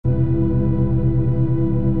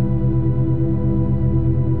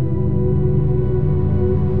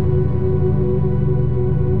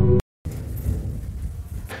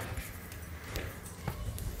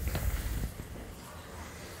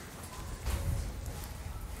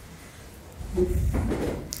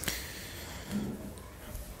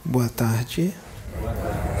Boa tarde.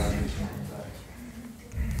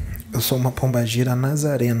 Eu sou uma pombagira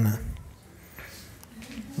nazarena.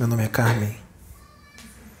 Meu nome é Carmem.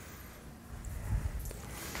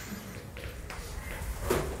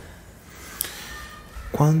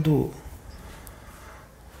 Quando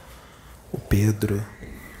o Pedro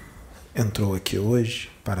entrou aqui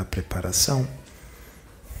hoje para a preparação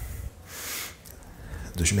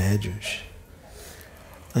dos médiuns,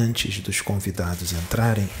 antes dos convidados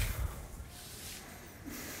entrarem,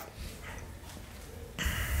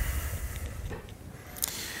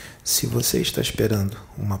 se você está esperando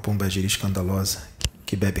uma pombagira escandalosa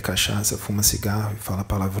que bebe cachaça, fuma cigarro e fala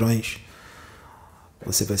palavrões,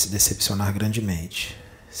 você vai se decepcionar grandemente.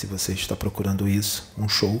 Se você está procurando isso, um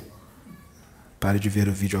show, pare de ver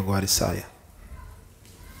o vídeo agora e saia.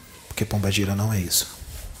 Porque pombagira não é isso.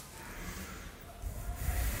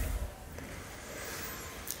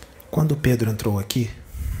 Quando Pedro entrou aqui,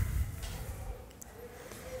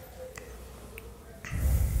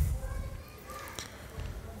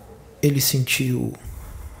 ele sentiu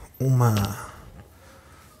uma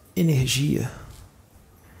energia,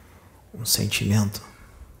 um sentimento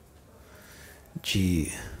de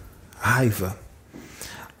raiva,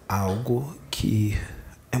 algo que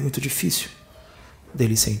é muito difícil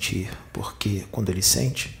dele sentir, porque quando ele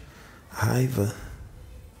sente raiva,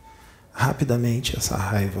 rapidamente essa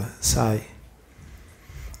raiva sai.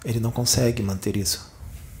 Ele não consegue manter isso.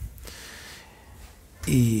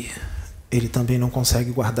 E ele também não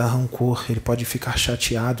consegue guardar rancor. Ele pode ficar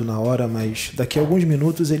chateado na hora, mas daqui a alguns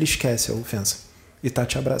minutos ele esquece a ofensa e está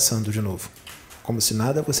te abraçando de novo, como se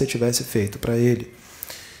nada você tivesse feito para ele.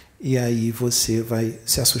 E aí você vai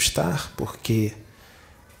se assustar porque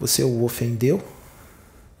você o ofendeu.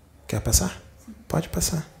 Quer passar? Pode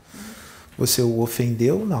passar. Você o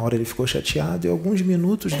ofendeu, na hora ele ficou chateado, e alguns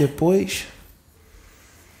minutos depois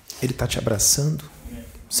ele está te abraçando.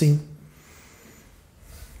 Sim.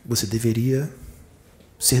 Você deveria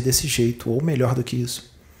ser desse jeito, ou melhor do que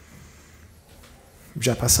isso.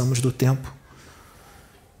 Já passamos do tempo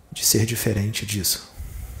de ser diferente disso.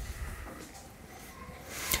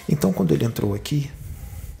 Então, quando ele entrou aqui,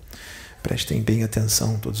 prestem bem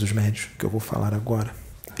atenção, todos os médios, que eu vou falar agora.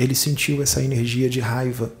 Ele sentiu essa energia de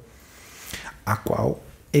raiva, a qual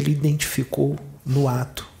ele identificou no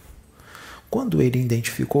ato. Quando ele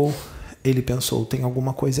identificou, ele pensou, tem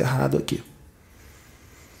alguma coisa errada aqui.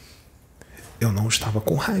 Eu não estava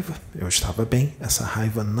com raiva, eu estava bem, essa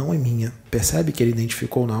raiva não é minha. Percebe que ele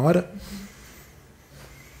identificou na hora?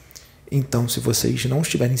 Então, se vocês não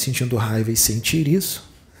estiverem sentindo raiva e sentir isso,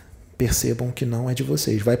 percebam que não é de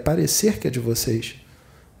vocês. Vai parecer que é de vocês,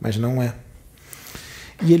 mas não é.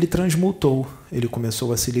 E ele transmutou, ele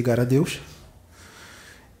começou a se ligar a Deus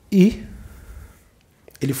e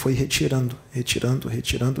ele foi retirando,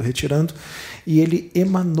 e ele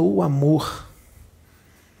emanou amor,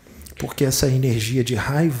 porque essa energia de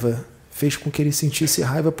raiva fez com que ele sentisse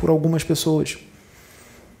raiva por algumas pessoas,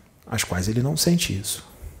 as quais ele não sente isso.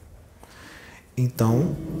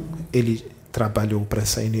 Então, ele trabalhou para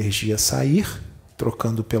essa energia sair,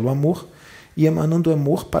 trocando pelo amor e emanando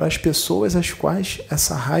amor para as pessoas às quais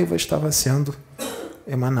essa raiva estava sendo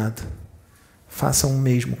emanada. Façam o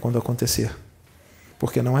mesmo quando acontecer,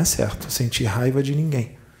 porque não é certo sentir raiva de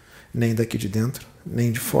ninguém, nem daqui de dentro, nem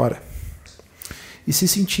de fora. E se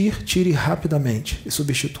sentir, tire rapidamente e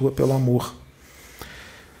substitua pelo amor.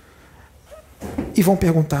 E vão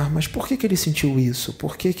perguntar, mas por que ele sentiu isso?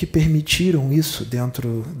 Por que permitiram isso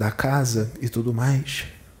dentro da casa e tudo mais?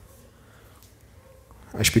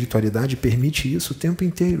 A espiritualidade permite isso o tempo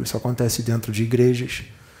inteiro. Isso acontece dentro de igrejas,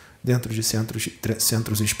 dentro de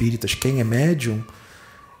centros espíritas. Quem é médium,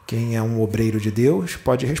 quem é um obreiro de Deus,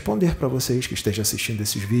 pode responder para vocês que estejam assistindo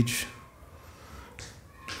esses vídeos.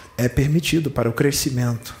 É permitido para o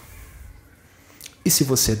crescimento. E se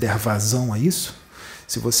você der vazão a isso,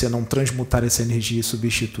 se você não transmutar essa energia e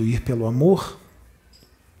substituir pelo amor,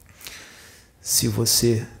 se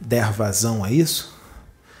você der vazão a isso,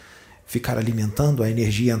 ficar alimentando, a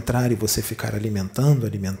energia entrar e você ficar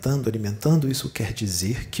alimentando, isso quer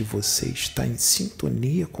dizer que você está em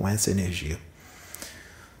sintonia com essa energia.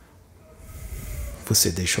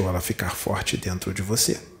 Você deixou ela ficar forte dentro de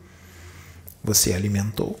você. Você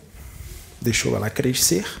alimentou, deixou ela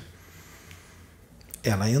crescer,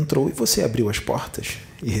 ela entrou e você abriu as portas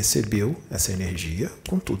e recebeu essa energia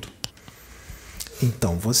com tudo.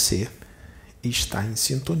 Então você está em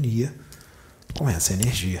sintonia com essa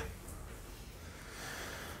energia.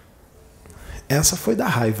 Essa foi da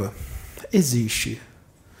raiva. Existe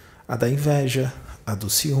a da inveja, a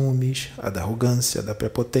dos ciúmes, a da arrogância, da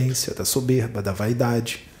prepotência, da soberba, da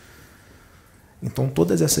vaidade. Então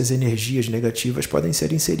todas essas energias negativas podem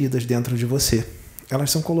ser inseridas dentro de você. Elas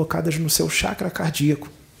são colocadas no seu chakra cardíaco.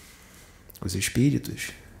 Os espíritos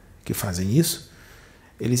que fazem isso,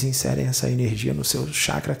 eles inserem essa energia no seu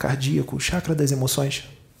chakra cardíaco, o chakra das emoções.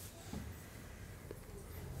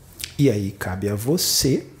 E aí cabe a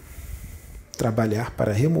você trabalhar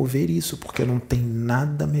para remover isso, porque não tem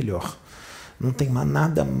nada melhor, não tem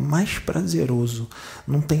nada mais prazeroso,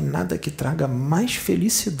 não tem nada que traga mais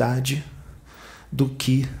felicidade do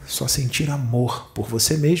que só sentir amor por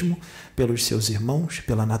você mesmo, pelos seus irmãos,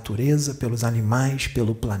 pela natureza, pelos animais,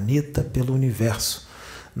 pelo planeta, pelo universo.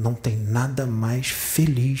 Não tem nada mais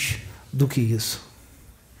feliz do que isso.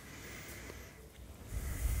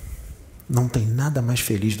 Não tem nada mais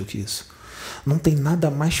feliz do que isso. Não tem nada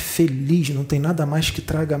mais feliz, não tem nada mais que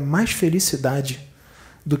traga mais felicidade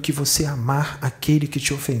do que você amar aquele que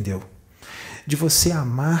te ofendeu. De você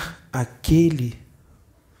amar aquele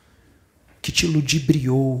que te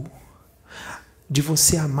ludibriou. De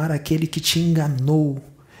você amar aquele que te enganou.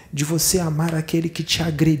 De você amar aquele que te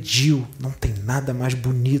agrediu. Não tem nada mais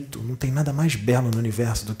bonito, não tem nada mais belo no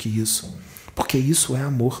universo do que isso. Porque isso é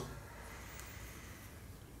amor.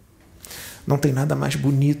 Não tem nada mais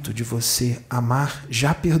bonito de você amar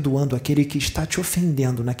já perdoando aquele que está te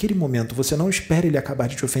ofendendo. Naquele momento, você não espera ele acabar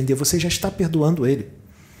de te ofender, você já está perdoando ele.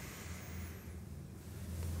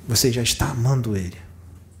 Você já está amando ele.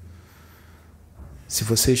 Se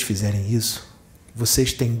vocês fizerem isso,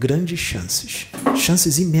 vocês têm grandes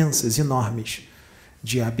chances imensas, enormes,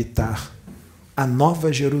 de habitar a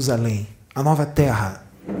nova Jerusalém, a nova terra,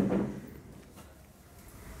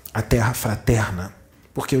 a terra fraterna.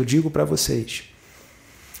 Porque eu digo para vocês,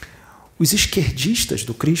 os esquerdistas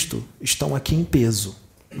do Cristo estão aqui em peso,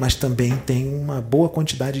 mas também tem uma boa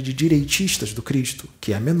quantidade de direitistas do Cristo,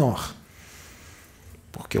 que é menor,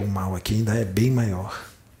 porque o mal aqui ainda é bem maior.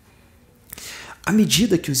 À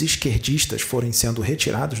medida que os esquerdistas forem sendo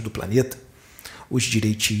retirados do planeta, os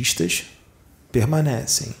direitistas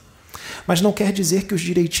permanecem. Mas não quer dizer que os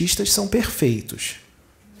direitistas são perfeitos,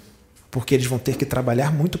 porque eles vão ter que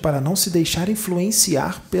trabalhar muito para não se deixar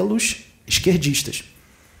influenciar pelos esquerdistas.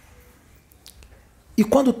 E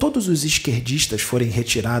quando todos os esquerdistas forem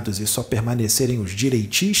retirados e só permanecerem os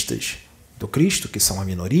direitistas do Cristo, que são a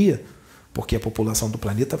minoria, porque a população do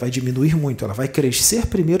planeta vai diminuir muito, ela vai crescer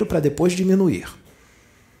primeiro para depois diminuir.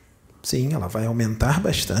 Sim, ela vai aumentar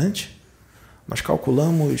bastante. Nós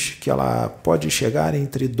calculamos que ela pode chegar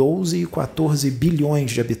entre 12 e 14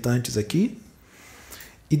 bilhões de habitantes aqui,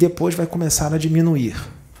 e depois vai começar a diminuir.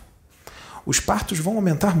 Os partos vão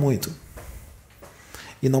aumentar muito.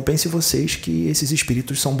 E não pense vocês que esses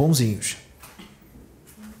espíritos são bonzinhos.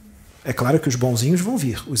 É claro que os bonzinhos vão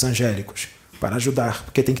vir, os angélicos, para ajudar,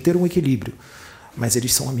 porque tem que ter um equilíbrio. Mas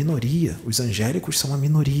eles são a minoria, os angélicos são a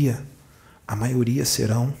minoria. A maioria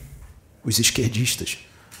serão os esquerdistas,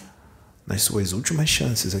 nas suas últimas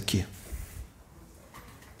chances aqui.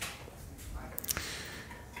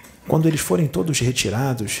 Quando eles forem todos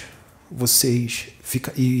retirados,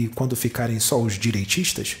 e quando ficarem só os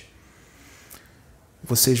direitistas,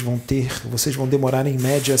 vocês vão demorar em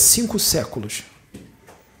média 5 séculos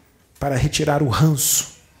para retirar o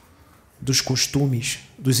ranço dos costumes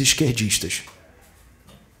dos esquerdistas.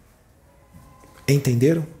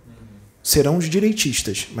 Entenderam? Serão os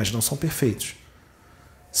direitistas, mas não são perfeitos.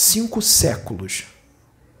 5 séculos,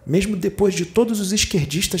 mesmo depois de todos os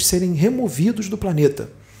esquerdistas serem removidos do planeta.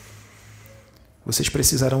 Vocês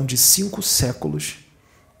precisarão de 5 séculos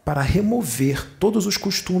para remover todos os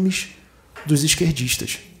costumes dos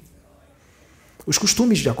esquerdistas. Os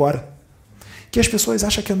costumes de agora, que as pessoas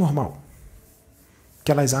acham que é normal.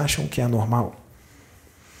 Que elas acham que é normal.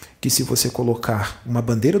 Que se você colocar uma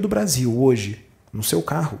bandeira do Brasil hoje no seu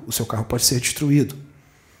carro, o seu carro pode ser destruído,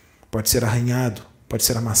 pode ser arranhado, pode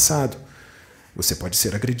ser amassado, você pode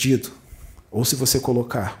ser agredido. Ou se você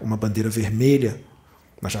colocar uma bandeira vermelha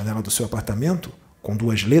na janela do seu apartamento, com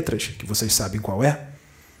 2 letras, que vocês sabem qual é,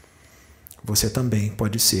 você também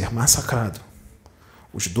pode ser massacrado.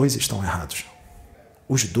 Os dois estão errados.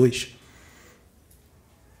 Os dois.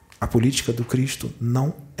 A política do Cristo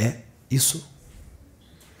não é isso.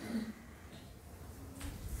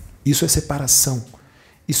 Isso é separação,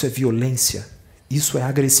 isso é violência, isso é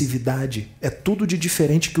agressividade, é tudo de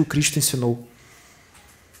diferente que o Cristo ensinou.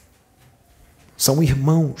 São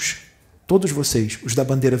irmãos, todos vocês, os da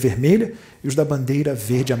bandeira vermelha e os da bandeira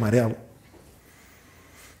verde e amarelo.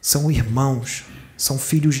 São irmãos, são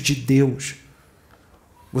filhos de Deus.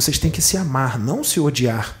 Vocês têm que se amar, não se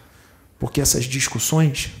odiar, porque essas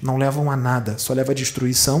discussões não levam a nada, só leva a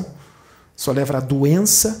destruição, só leva a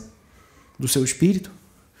doença do seu espírito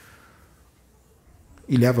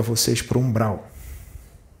e leva vocês para o umbral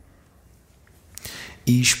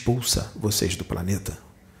e expulsa vocês do planeta.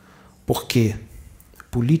 Porque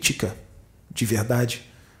política de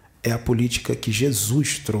verdade é a política que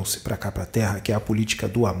Jesus trouxe para cá, para a Terra, que é a política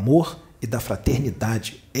do amor e da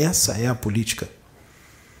fraternidade. Essa é a política.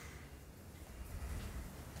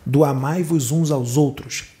 Do amai-vos uns aos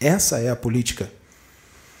outros. Essa é a política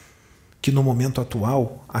que no momento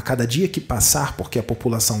atual, a cada dia que passar, porque a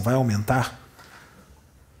população vai aumentar,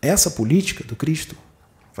 essa política do Cristo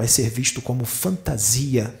vai ser visto como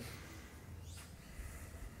fantasia.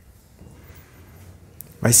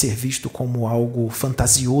 Vai ser visto como algo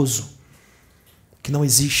fantasioso, que não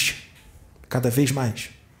existe, cada vez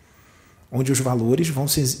mais, onde os valores vão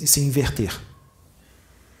se inverter.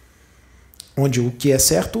 Onde o que é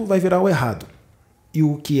certo vai virar o errado, e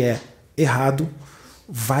o que é errado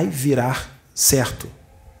vai virar certo.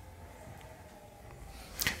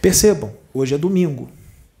 Percebam, hoje é domingo.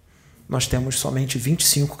 Nós temos somente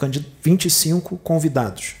 25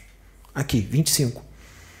 convidados. Aqui, 25.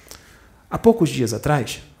 Há poucos dias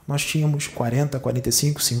atrás, nós tínhamos 40,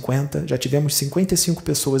 45, 50, já tivemos 55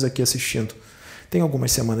 pessoas aqui assistindo. Tem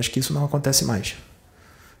algumas semanas que isso não acontece mais.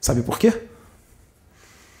 Sabe por quê?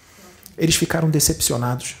 Eles ficaram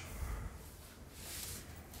decepcionados.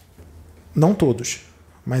 Não todos,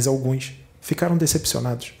 mas alguns ficaram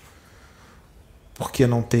decepcionados. Porque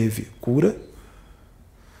não teve cura,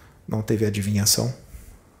 não teve adivinhação,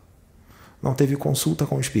 não teve consulta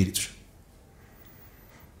com espíritos.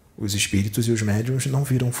 Os espíritos e os médiuns não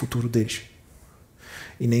viram o futuro deles.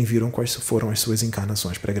 E nem viram quais foram as suas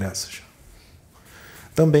encarnações pregressas.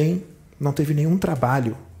 Também não teve nenhum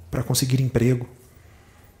trabalho para conseguir emprego,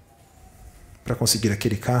 para conseguir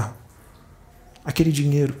aquele carro, aquele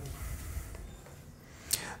dinheiro.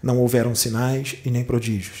 Não houveram sinais e nem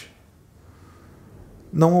prodígios.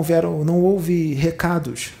 Não houve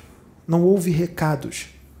recados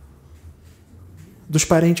dos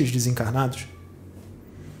parentes desencarnados.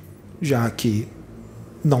 Já que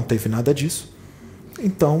não teve nada disso,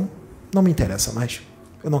 então não me interessa mais.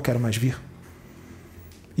 Eu não quero mais vir.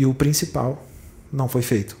 E o principal não foi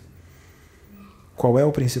feito. Qual é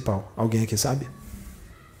o principal? Alguém aqui sabe?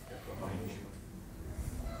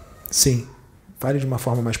 Sim. Fale de uma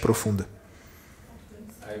forma mais profunda.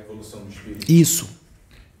 A evolução do espírito. Isso.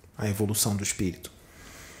 A evolução do espírito.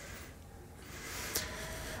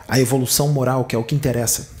 A evolução moral, que é o que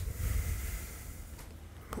interessa.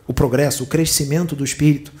 O progresso, o crescimento do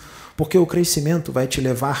espírito, porque o crescimento vai te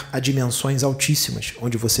levar a dimensões altíssimas,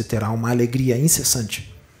 onde você terá uma alegria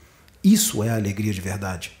incessante. Isso é a alegria de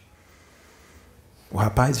verdade. O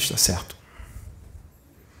rapaz está certo.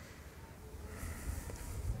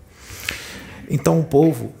 Então o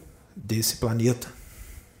povo desse planeta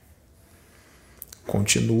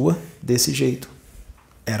continua desse jeito.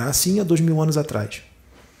 Era assim há 2.000 anos atrás.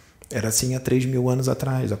 Era assim há 3.000 anos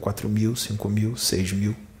atrás, há 4.000, 5.000,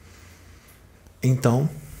 6.000. Então,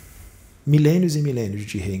 milênios e milênios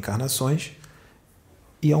de reencarnações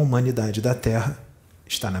e a humanidade da Terra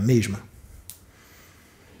está na mesma.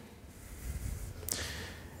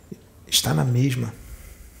 Está na mesma.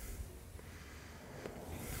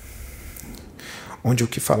 Onde o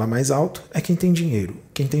que fala mais alto é quem tem dinheiro.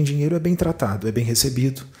 Quem tem dinheiro é bem tratado, é bem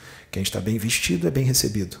recebido. Quem está bem vestido é bem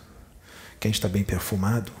recebido. Quem está bem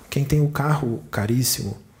perfumado, quem tem o carro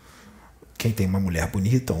caríssimo, quem tem uma mulher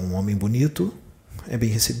bonita ou um homem bonito, é bem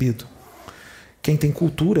recebido. Quem tem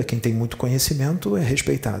cultura, quem tem muito conhecimento, é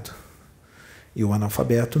respeitado. E o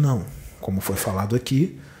analfabeto não. Como foi falado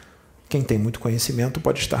aqui, quem tem muito conhecimento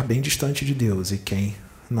pode estar bem distante de Deus, e quem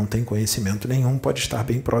não tem conhecimento nenhum pode estar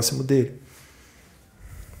bem próximo dele.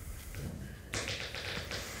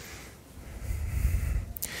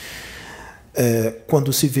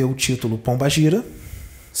 Quando se vê o título Pombagira,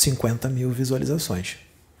 50.000 visualizações.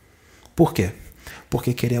 Por quê?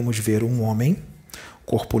 Porque queremos ver um homem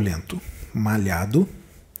corpulento, malhado,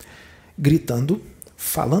 gritando,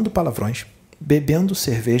 falando palavrões, bebendo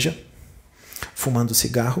cerveja, fumando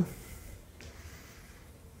cigarro,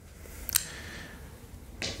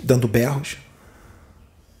 dando berros,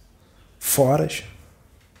 foras,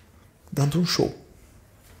 dando um show.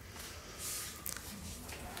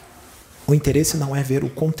 O interesse não é ver o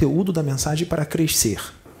conteúdo da mensagem para crescer.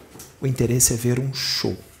 O interesse é ver um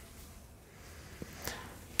show.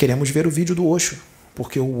 Queremos ver o vídeo do Osho,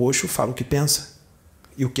 porque o Osho fala o que pensa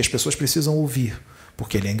e o que as pessoas precisam ouvir,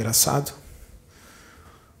 porque ele é engraçado,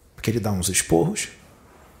 porque ele dá uns esporros,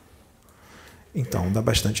 então dá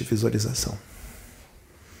bastante visualização.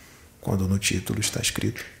 Quando no título está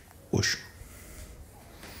escrito Osho.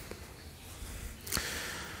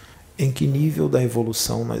 Em que nível da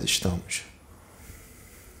evolução nós estamos?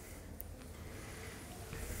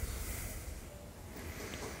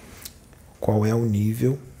 Qual é o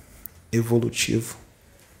nível evolutivo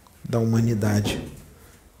da humanidade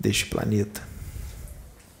deste planeta?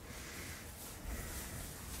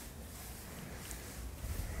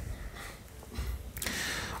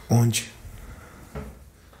 Onde,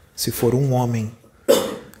 se for um homem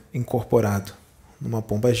incorporado numa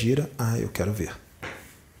pombagira, eu quero ver.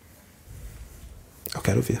 Eu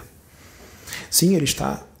quero ver. Sim, ele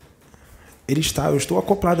está, eu estou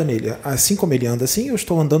acoplada nele. Assim como ele anda assim, eu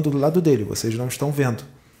estou andando do lado dele, vocês não estão vendo.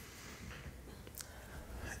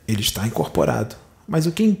 Ele está incorporado. Mas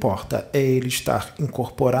o que importa é ele estar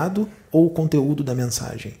incorporado ou o conteúdo da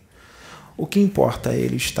mensagem? O que importa é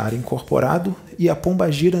ele estar incorporado e a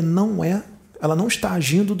pombagira ela não está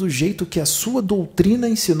agindo do jeito que a sua doutrina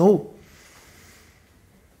ensinou.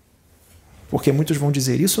 Porque muitos vão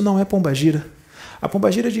dizer, isso não é pombagira. A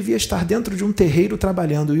pombagira devia estar dentro de um terreiro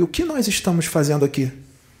trabalhando. E o que nós estamos fazendo aqui?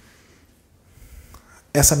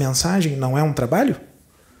 Essa mensagem não é um trabalho?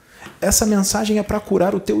 Essa mensagem é para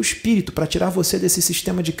curar o teu espírito, para tirar você desse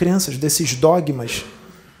sistema de crenças, desses dogmas,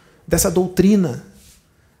 dessa doutrina,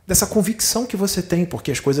 dessa convicção que você tem,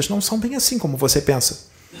 porque as coisas não são bem assim como você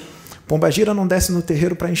pensa. Pombagira não desce no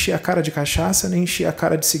terreiro para encher a cara de cachaça, nem encher a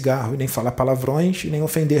cara de cigarro, e nem falar palavrões, e nem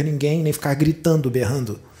ofender ninguém, nem ficar gritando,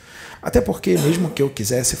 berrando. Até porque, mesmo que eu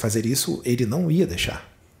quisesse fazer isso, ele não ia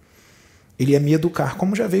deixar. Ele ia me educar,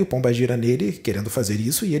 como já veio pombagira nele, querendo fazer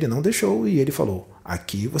isso, e ele não deixou, e ele falou,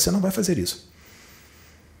 aqui você não vai fazer isso.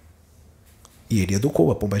 E ele educou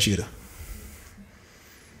a pombagira.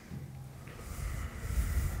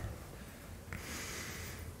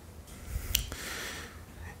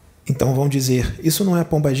 Então vão dizer, isso não é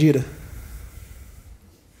pombagira?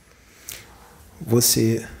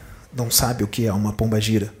 Você não sabe o que é uma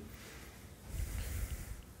pombagira.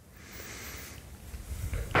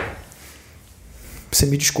 Você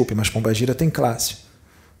me desculpe, mas pombagira tem classe.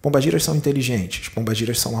 Pombagiras são inteligentes,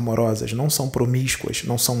 pombagiras são amorosas, não são promíscuas,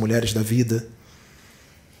 não são mulheres da vida.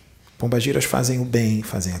 Pombagiras fazem o bem,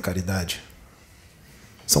 fazem a caridade.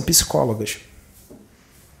 São psicólogas.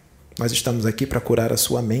 Nós estamos aqui para curar a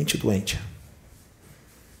sua mente doente.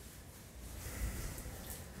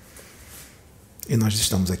 E nós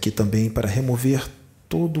estamos aqui também para remover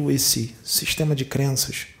todo esse sistema de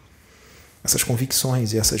crenças, essas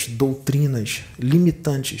convicções e essas doutrinas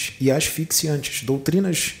limitantes e asfixiantes,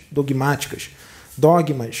 doutrinas dogmáticas,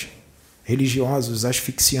 dogmas religiosos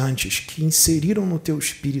asfixiantes que inseriram no teu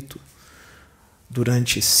espírito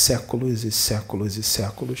durante séculos e séculos e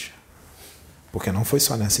séculos, porque não foi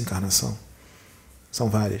só nessa encarnação, são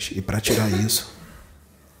várias, e para tirar isso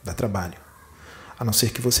dá trabalho, a não ser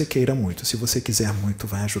que você queira muito. Se você quiser muito,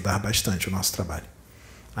 vai ajudar bastante o nosso trabalho,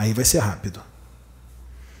 aí vai ser rápido.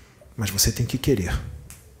 Mas você tem que querer.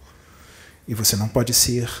 E você não pode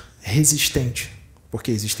ser resistente, porque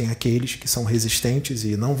existem aqueles que são resistentes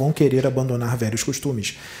e não vão querer abandonar velhos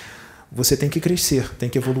costumes. Você tem que crescer, tem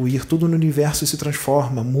que evoluir. Tudo no universo se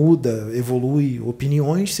transforma, muda, evolui.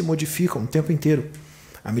 Opiniões se modificam o tempo inteiro.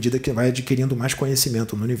 À medida que vai adquirindo mais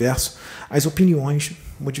conhecimento no universo, as opiniões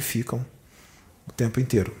modificam o tempo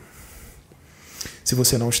inteiro. Se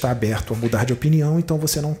você não está aberto a mudar de opinião, então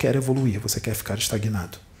você não quer evoluir, você quer ficar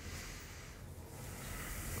estagnado.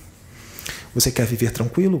 Você quer viver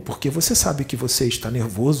tranquilo porque você sabe que você está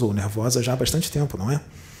nervoso ou nervosa já há bastante tempo, não é?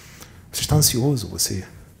 Você está ansioso, você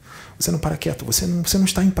não para quieto, você não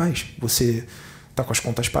está em paz. Você está com as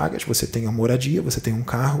contas pagas, você tem a moradia, você tem um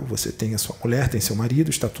carro, você tem a sua mulher, tem seu marido,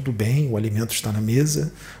 está tudo bem, o alimento está na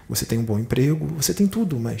mesa, você tem um bom emprego, você tem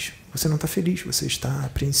tudo, mas você não está feliz, você está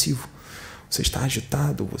apreensivo, você está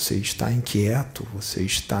agitado, você está inquieto, você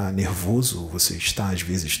está nervoso, você está às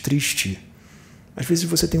vezes triste. Às vezes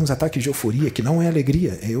você tem uns ataques de euforia, que não é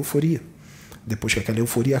alegria, é euforia. Depois que aquela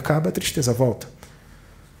euforia acaba, a tristeza volta.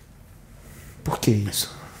 Por que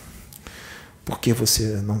isso? Porque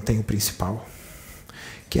você não tem o principal,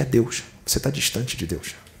 que é Deus. Você está distante de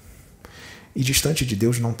Deus. E distante de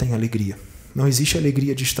Deus não tem alegria. Não existe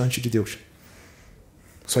alegria distante de Deus.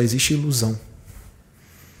 Só existe ilusão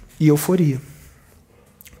e euforia.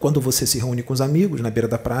 Quando você se reúne com os amigos na beira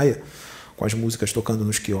da praia, com as músicas tocando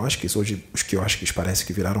nos quiosques, hoje os quiosques parece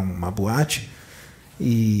que viraram uma boate,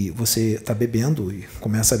 e você está bebendo e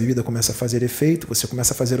a bebida começa a fazer efeito, você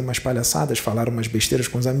começa a fazer umas palhaçadas, falar umas besteiras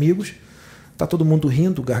com os amigos, está todo mundo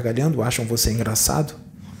rindo, gargalhando, acham você engraçado,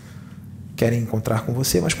 querem encontrar com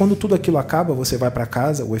você, mas quando tudo aquilo acaba, você vai para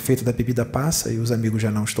casa, o efeito da bebida passa e os amigos já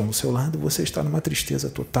não estão do seu lado, você está numa tristeza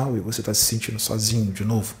total e você está se sentindo sozinho de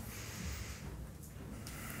novo.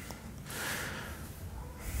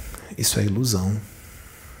 Isso é ilusão.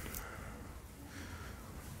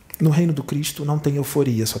 No reino do Cristo não tem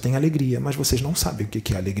euforia, só tem alegria, mas vocês não sabem o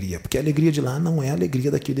que é alegria, porque a alegria de lá não é a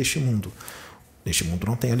alegria daqui deste mundo. Neste mundo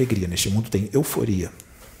não tem alegria, neste mundo tem euforia,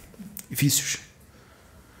 vícios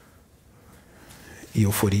e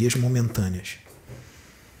euforias momentâneas.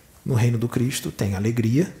 No reino do Cristo tem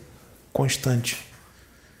alegria constante,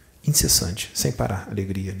 incessante, sem parar.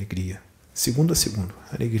 Alegria, alegria. Segundo a segundo,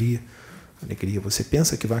 alegria, alegria. Você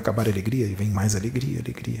pensa que vai acabar a alegria e vem mais alegria,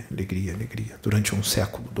 alegria, alegria, alegria. Durante 1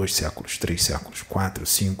 século, 2 séculos, 3 séculos, 4,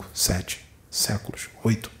 5, 7 séculos,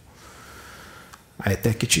 8. Aí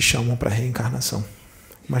até que te chamam para a reencarnação.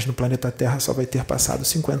 Mas no planeta Terra só vai ter passado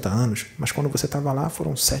 50 anos. Mas quando você estava lá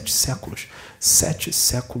foram 7 séculos. 7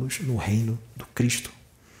 séculos no reino do Cristo.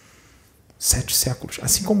 7 séculos.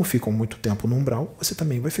 Assim como ficam muito tempo no umbral, você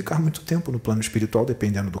também vai ficar muito tempo no plano espiritual,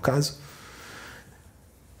 dependendo do caso.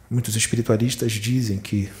 Muitos espiritualistas dizem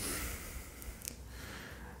que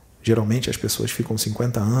geralmente as pessoas ficam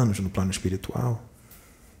 50 anos no plano espiritual,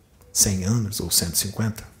 100 anos ou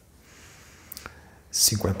 150.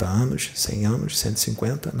 50 anos, 100 anos,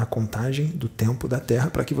 150 na contagem do tempo da Terra,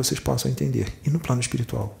 para que vocês possam entender. E no plano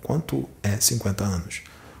espiritual, quanto é 50 anos?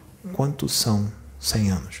 Quantos são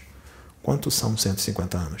 100 anos? Quantos são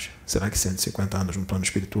 150 anos? Será que 150 anos no plano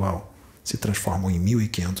espiritual se transformam em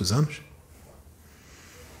 1.500 anos?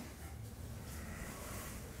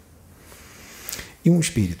 E um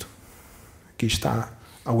espírito que está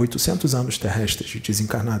há 800 anos terrestres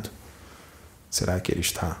desencarnado, será que ele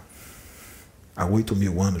está há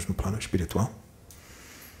 8.000 anos no plano espiritual?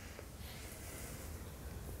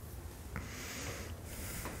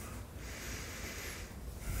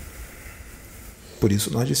 Por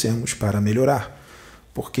isso nós dissemos para melhorar,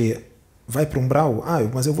 porque vai para o umbral,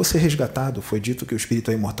 mas eu vou ser resgatado, foi dito que o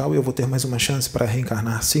espírito é imortal e eu vou ter mais uma chance para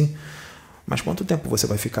reencarnar, sim. Mas quanto tempo você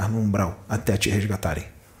vai ficar no umbral até te resgatarem?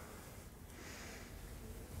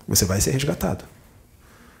 Você vai ser resgatado.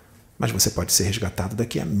 Mas você pode ser resgatado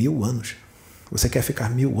daqui a 1.000 anos. Você quer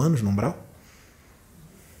ficar 1.000 anos no umbral?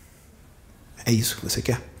 É isso que você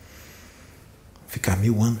quer? Ficar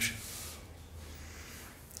 1.000 anos?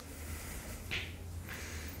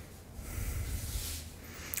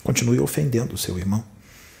 Continue ofendendo o seu irmão.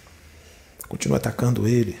 Continue atacando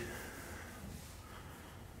ele.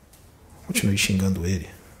 Continue xingando ele.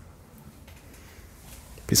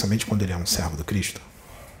 Principalmente quando ele é um servo do Cristo.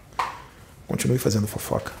 Continue fazendo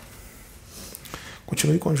fofoca.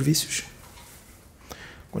 Continue com os vícios.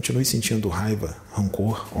 Continue sentindo raiva,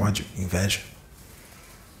 rancor, ódio, inveja.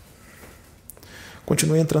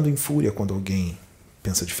 Continue entrando em fúria quando alguém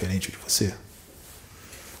pensa diferente de você.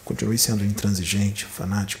 Continue sendo intransigente,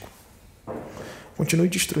 fanático. Continue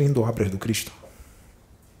destruindo obras do Cristo.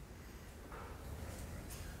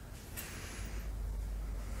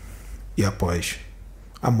 E após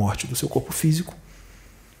a morte do seu corpo físico,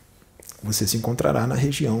 você se encontrará na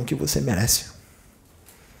região que você merece.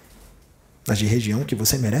 Na região que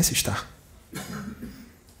você merece estar.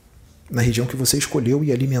 Na região que você escolheu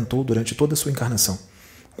e alimentou durante toda a sua encarnação.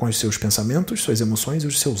 Com os seus pensamentos, suas emoções e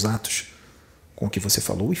os seus atos. Com o que você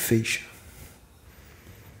falou e fez.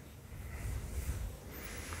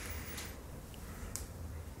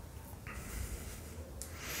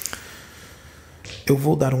 Eu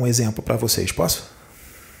vou dar um exemplo para vocês, posso?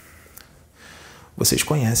 Vocês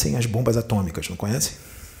conhecem as bombas atômicas, não conhecem?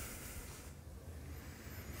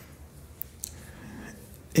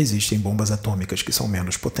 Existem bombas atômicas que são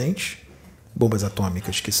menos potentes, bombas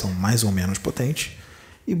atômicas que são mais ou menos potentes,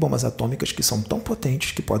 e bombas atômicas que são tão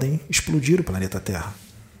potentes que podem explodir o planeta Terra.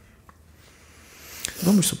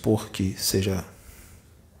 Vamos supor que seja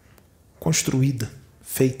construída,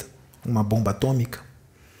 feita, uma bomba atômica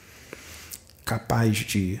capaz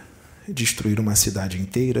de destruir uma cidade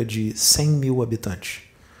inteira de 100.000 habitantes.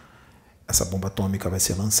 Essa bomba atômica vai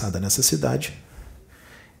ser lançada nessa cidade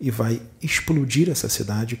e vai explodir essa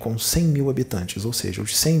cidade com 100.000 habitantes, ou seja,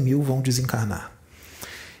 os 100.000 vão desencarnar.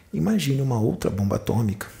 Imagine uma outra bomba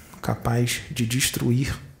atômica capaz de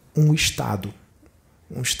destruir um estado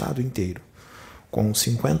inteiro, com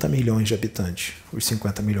 50 milhões de habitantes. Os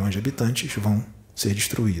 50 milhões de habitantes vão ser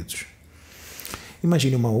destruídos.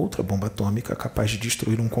 Imagine uma outra bomba atômica capaz de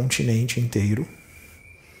destruir um continente inteiro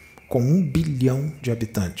com 1 bilhão de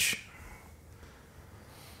habitantes.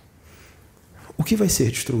 O que vai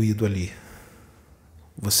ser destruído ali?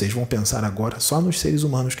 Vocês vão pensar agora só nos seres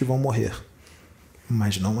humanos que vão morrer.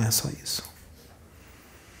 Mas não é só isso.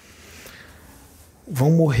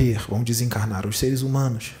 Vão morrer, vão desencarnar os seres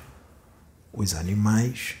humanos, os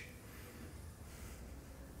animais,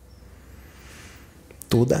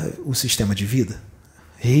 todo o sistema de vida,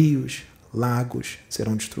 rios, lagos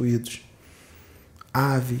serão destruídos,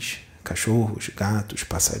 aves, cachorros, gatos,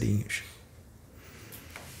 passarinhos,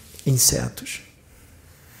 insetos.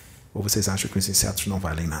 Ou vocês acham que os insetos não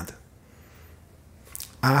valem nada?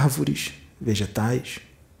 Árvores, vegetais,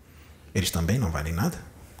 eles também não valem nada?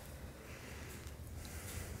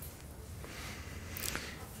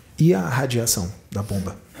 E a radiação da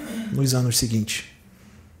bomba nos anos seguintes?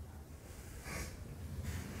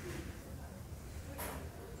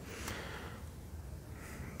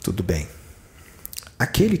 Tudo bem.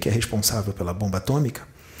 Aquele que é responsável pela bomba atômica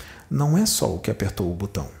não é só o que apertou o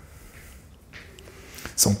botão.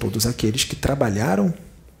 São todos aqueles que trabalharam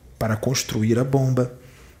para construir a bomba,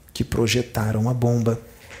 que projetaram a bomba.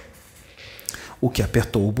 O que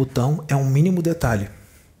apertou o botão é um mínimo detalhe.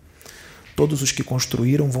 Todos os que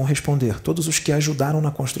construíram vão responder. Todos os que ajudaram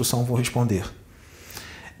na construção vão responder.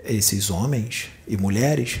 Esses homens e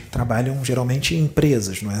mulheres trabalham geralmente em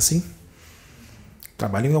empresas, não é assim?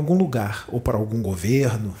 Trabalham em algum lugar, ou para algum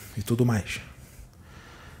governo e tudo mais.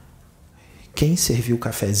 Quem serviu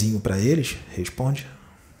cafezinho para eles, responde.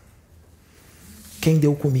 Quem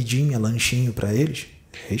deu comidinha, lanchinho para eles,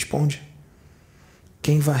 responde.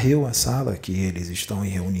 Quem varreu a sala que eles estão em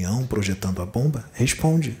reunião projetando a bomba,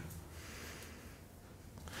 responde.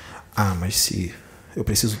 Ah, mas se eu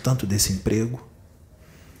preciso tanto desse emprego,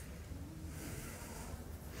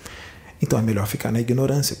 então é melhor ficar na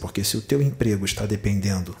ignorância, porque se o teu emprego está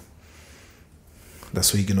dependendo da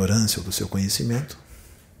sua ignorância ou do seu conhecimento,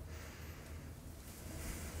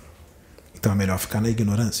 então é melhor ficar na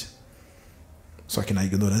ignorância. Só que na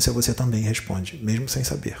ignorância você também responde, mesmo sem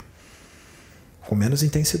saber. Com menos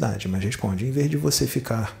intensidade, mas responde. Em vez de você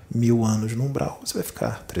ficar 1000 anos no umbral, você vai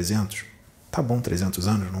ficar 300. Tá bom, 300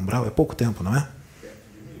 anos no umbral é pouco tempo, não é?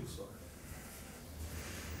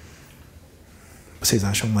 Vocês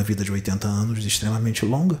acham uma vida de 80 anos extremamente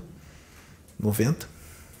longa? 90?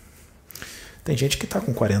 Tem gente que está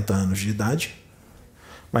com 40 anos de idade,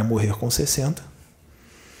 vai morrer com 60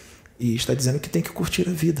 e está dizendo que tem que curtir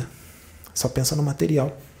a vida. Só pensa no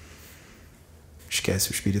material.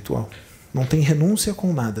 Esquece o espiritual. Não tem renúncia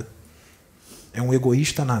com nada. É um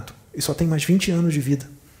egoísta nato. E só tem mais 20 anos de vida.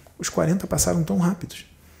 Os 40 passaram tão rápidos.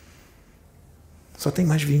 Só tem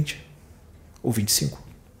mais 20. Ou 25.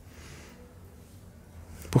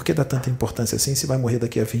 Por que dá tanta importância assim se vai morrer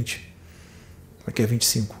daqui a 20? Daqui a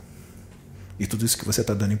 25. E tudo isso que você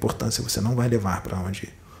está dando importância, você não vai levar para onde?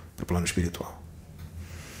 Para o plano espiritual.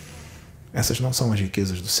 Essas não são as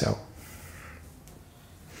riquezas do céu.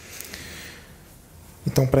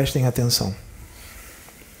 Então prestem atenção.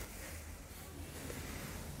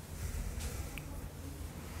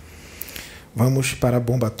 Vamos para a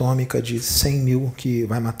bomba atômica de 100 mil, que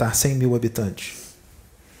vai matar 100 mil habitantes.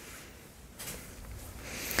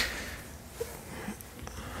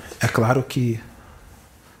 É claro que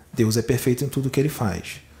Deus é perfeito em tudo que Ele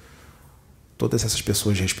faz. Todas essas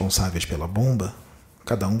pessoas responsáveis pela bomba,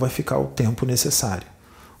 cada um vai ficar o tempo necessário.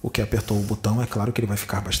 O que apertou o botão, é claro que ele vai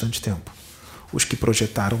ficar bastante tempo. Os que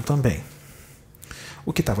projetaram também.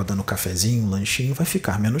 O que estava dando cafezinho, lanchinho, vai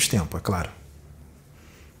ficar menos tempo, é claro.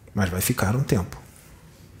 Mas vai ficar um tempo.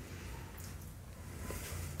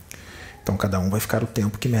 Então cada um vai ficar o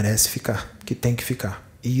tempo que merece ficar, que tem que ficar.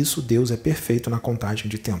 E isso Deus é perfeito na contagem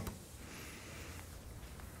de tempo.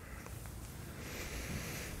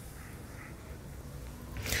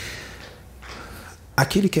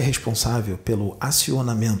 Aquele que é responsável pelo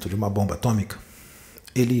acionamento de uma bomba atômica,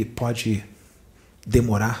 ele pode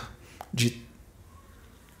demorar de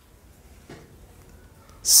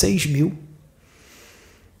 6 mil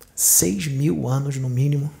anos no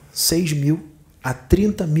mínimo, 6 mil a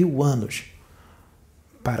 30 mil anos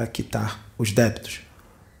para quitar os débitos,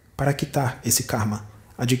 para quitar esse karma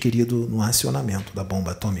adquirido no acionamento da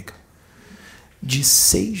bomba atômica. De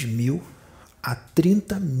 6 mil a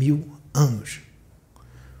 30 mil anos.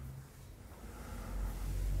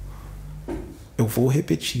 Eu vou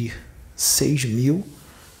repetir, 6 mil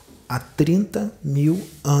a 30 mil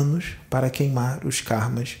anos para queimar os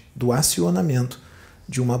karmas do acionamento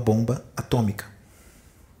de uma bomba atômica.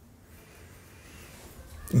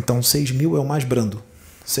 Então 6 mil é o mais brando,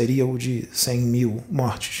 seria o de 100 mil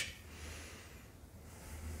mortes.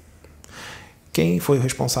 Quem foi o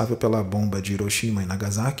responsável pela bomba de Hiroshima e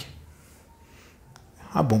Nagasaki?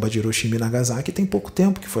 A bomba de Hiroshima e Nagasaki tem pouco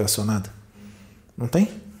tempo que foi acionada. Não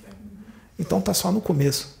tem? Então está só no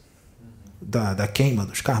começo da queima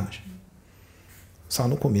dos karmas. Só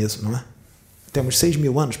no começo, não é? Temos 6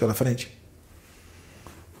 mil anos pela frente.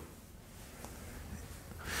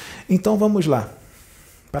 Então vamos lá.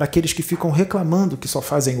 Para aqueles que ficam reclamando que só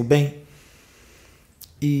fazem o bem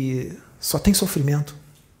e só tem sofrimento.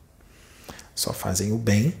 só fazem o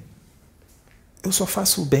bem. Eu só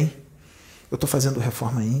faço o bem. Eu estou fazendo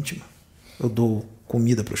reforma íntima. Eu dou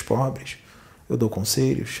comida para os pobres. Eu dou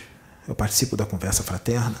conselhos. Eu participo da conversa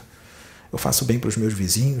fraterna. Eu faço bem para os meus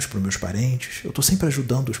vizinhos, para os meus parentes. Eu estou sempre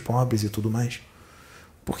ajudando os pobres e tudo mais.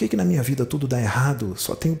 Por que na minha vida tudo dá errado?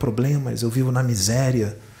 Só tenho problemas, eu vivo na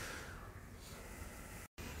miséria.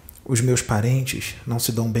 Os meus parentes não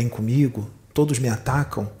se dão bem comigo. Todos me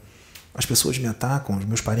atacam. As pessoas me atacam, os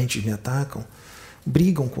meus parentes me atacam.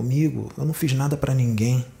 Brigam comigo. Eu não fiz nada para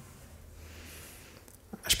ninguém.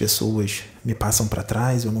 As pessoas me passam para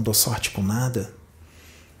trás, eu não dou sorte com nada.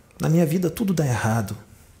 Na minha vida tudo dá errado.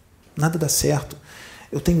 Nada dá certo.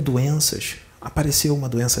 Eu tenho doenças. Apareceu uma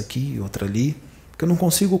doença aqui, outra ali, que eu não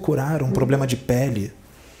consigo curar. Um problema de pele.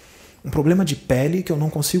 Um problema de pele que eu não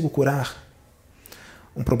consigo curar.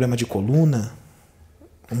 Um problema de coluna.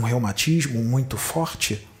 Um reumatismo muito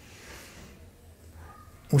forte.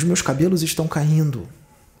 Os meus cabelos estão caindo.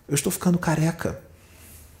 Eu estou ficando careca.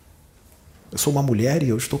 Eu sou uma mulher e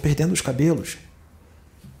eu estou perdendo os cabelos.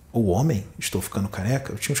 Ou homem, estou ficando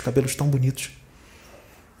careca. Eu tinha os cabelos tão bonitos.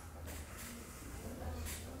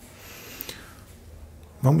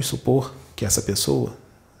 Vamos supor que essa pessoa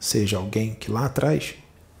seja alguém que lá atrás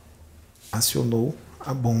acionou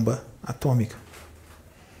a bomba atômica.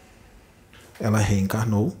 Ela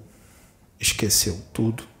reencarnou, esqueceu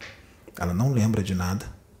tudo, ela não lembra de nada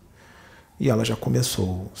e ela já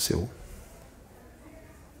começou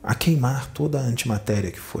a queimar toda a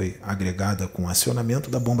antimatéria que foi agregada com o acionamento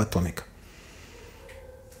da bomba atômica.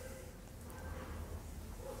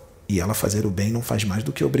 E ela fazer o bem não faz mais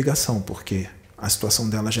do que obrigação, porque a situação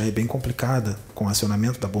dela já é bem complicada com o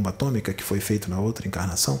acionamento da bomba atômica que foi feito na outra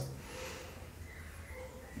encarnação.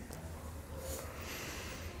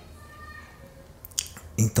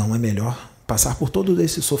 Então é melhor passar por todo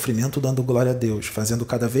esse sofrimento dando glória a Deus, fazendo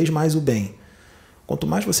cada vez mais o bem. Quanto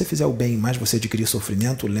mais você fizer o bem, mais você adquirir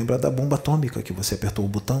sofrimento, lembra da bomba atômica que você apertou o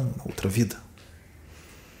botão na outra vida.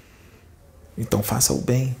 Então faça o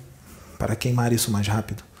bem para queimar isso mais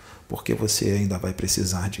rápido, porque você ainda vai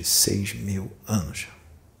precisar de 6.000 anos.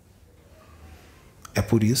 É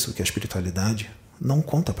por isso que a espiritualidade não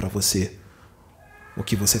conta para você o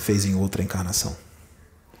que você fez em outra encarnação.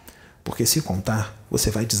 Porque se contar, você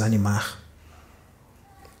vai desanimar.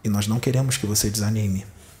 E nós não queremos que você desanime.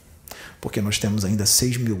 Porque nós temos ainda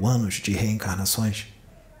 6.000 anos de reencarnações.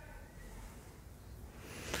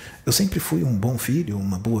 Eu sempre fui um bom filho,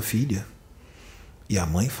 uma boa filha. E a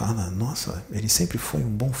mãe fala, nossa, ele sempre foi um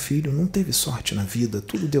bom filho, não teve sorte na vida,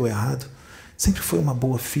 tudo deu errado. Sempre foi uma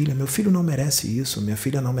boa filha, meu filho não merece isso, minha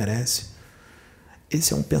filha não merece.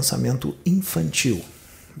 Esse é um pensamento infantil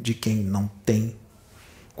de quem não tem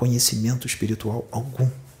conhecimento espiritual algum.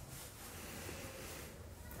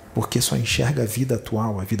 Porque só enxerga a vida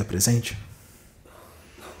atual, a vida presente.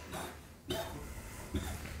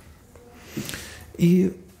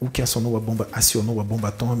 E o que acionou a bomba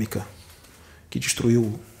atômica, que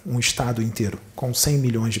destruiu um estado inteiro, com 100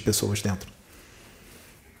 milhões de pessoas dentro.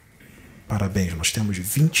 Parabéns, nós temos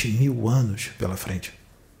 20.000 anos pela frente.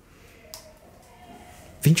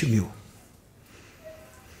 20.000.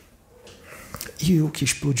 E o que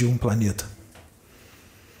explodiu um planeta?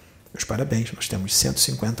 Meus parabéns, nós temos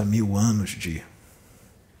 150.000 anos de...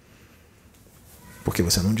 Porque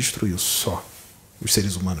você não destruiu só os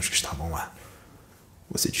seres humanos que estavam lá.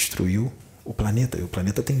 Você destruiu o planeta, e o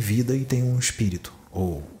planeta tem vida e tem um espírito.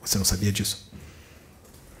 Ou você não sabia disso?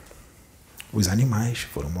 Os animais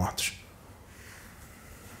foram mortos.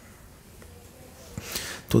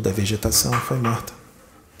 Toda a vegetação foi morta.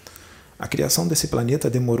 A criação desse planeta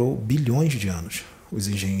demorou bilhões de anos. Os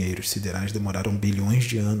engenheiros siderais demoraram bilhões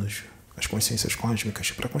de anos, as consciências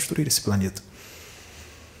cósmicas, para construir esse planeta.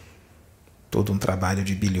 Todo um trabalho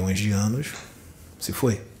de bilhões de anos se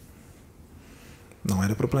foi. Não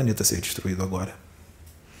era para o planeta ser destruído agora.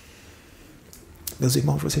 Meus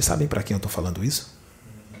irmãos, vocês sabem para quem eu estou falando isso?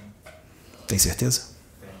 Tem certeza?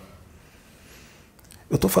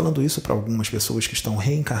 Eu estou falando isso para algumas pessoas que estão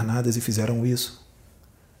reencarnadas e fizeram isso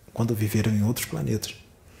quando viveram em outros planetas.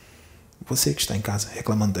 Você que está em casa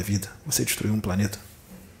reclamando da vida, você destruiu um planeta.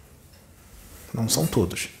 Não são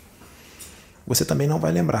todos. Você também não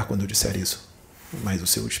vai lembrar quando eu disser isso, mas o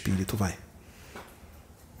seu espírito vai.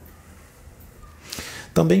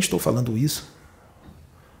 Também estou falando isso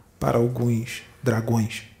para alguns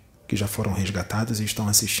dragões que já foram resgatados e estão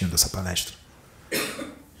assistindo essa palestra,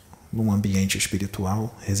 num ambiente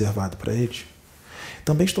espiritual reservado para eles.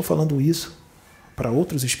 Também estou falando isso para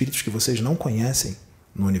outros espíritos que vocês não conhecem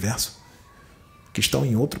no universo, que estão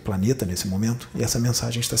em outro planeta nesse momento, e essa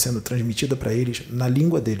mensagem está sendo transmitida para eles na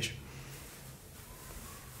língua deles.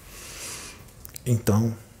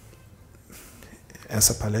 Então,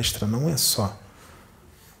 essa palestra não é só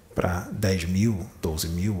para 10 mil, 12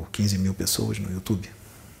 mil, 15 mil pessoas no YouTube.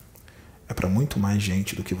 É para muito mais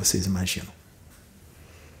gente do que vocês imaginam.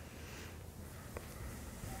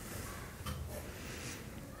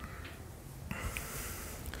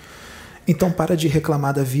 Então para de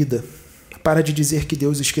reclamar da vida. Para de dizer que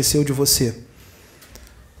Deus esqueceu de você.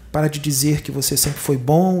 Para de dizer que você sempre foi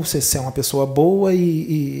bom, você é uma pessoa boa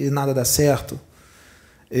e nada dá certo.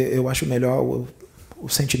 Eu acho melhor o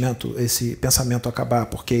sentimento, esse pensamento acabar,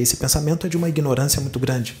 porque esse pensamento é de uma ignorância muito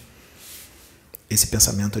grande. Esse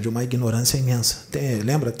pensamento é de uma ignorância imensa.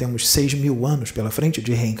 Lembra, temos 6.000 anos pela frente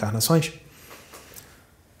de reencarnações?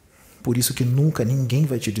 Por isso que nunca ninguém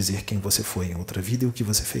vai te dizer quem você foi em outra vida e o que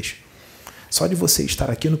você fez. Só de você estar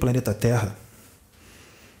aqui no planeta Terra,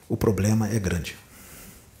 o problema é grande.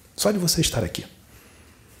 Só de você estar aqui.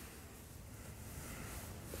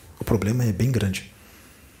 O problema é bem grande.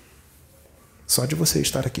 Só de você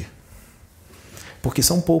estar aqui. Porque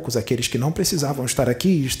são poucos aqueles que não precisavam estar aqui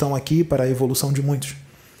e estão aqui para a evolução de muitos.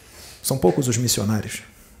 São poucos os missionários.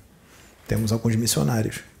 Temos alguns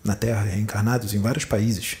missionários na Terra, reencarnados em vários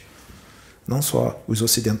países. Não só os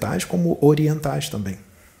ocidentais, como orientais também.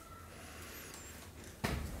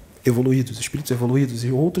 Evoluídos, espíritos evoluídos,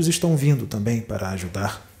 e outros estão vindo também para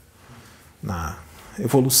ajudar na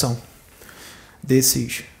evolução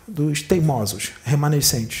dos teimosos,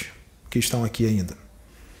 remanescentes, que estão aqui ainda.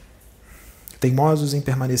 Teimosos em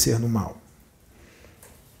permanecer no mal.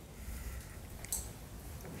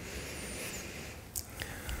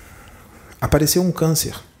 Apareceu um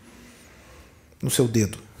câncer no seu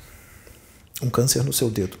dedo. Um câncer no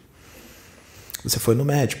seu dedo. Você foi no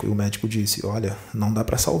médico e o médico disse, olha, não dá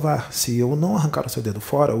para salvar. Se eu não arrancar o seu dedo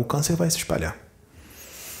fora, o câncer vai se espalhar.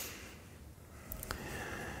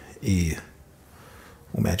 E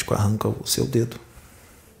o médico arranca o seu dedo.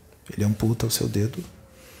 Ele amputa o seu dedo.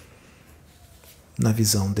 Na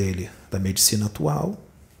visão dele, da medicina atual,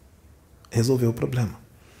 resolveu o problema.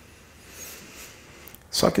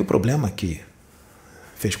 Só que o problema que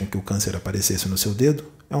fez com que o câncer aparecesse no seu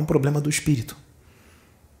dedo é um problema do espírito.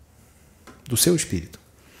 Do seu espírito.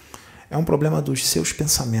 É um problema dos seus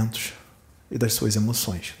pensamentos e das suas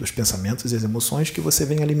emoções. Dos pensamentos e as emoções que você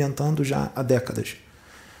vem alimentando já há décadas.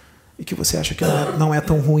 E que você acha que não é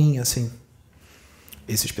tão ruim assim.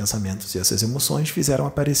 Esses pensamentos e essas emoções fizeram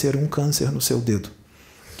aparecer um câncer no seu dedo,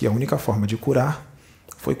 que a única forma de curar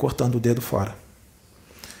foi cortando o dedo fora.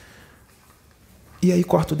 E aí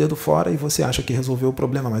corta o dedo fora e você acha que resolveu o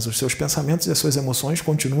problema, mas os seus pensamentos e as suas emoções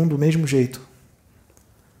continuam do mesmo jeito.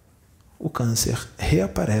 O câncer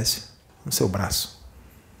reaparece no seu braço.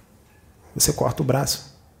 Você corta o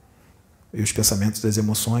braço e os pensamentos e as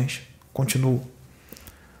emoções continuam.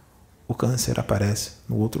 O câncer aparece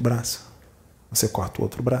no outro braço. Você corta o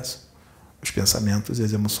outro braço. Os pensamentos e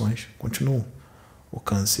as emoções continuam. O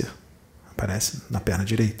câncer aparece na perna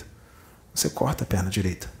direita. Você corta a perna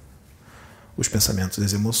direita. Os pensamentos e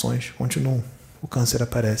as emoções continuam. O câncer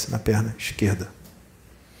aparece na perna esquerda.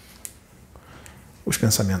 Os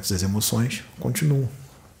pensamentos e as emoções continuam.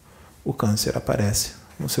 O câncer aparece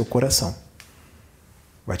no seu coração.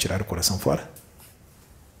 Vai tirar o coração fora?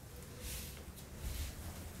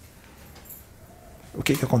 O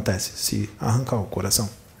que acontece se arrancar o coração?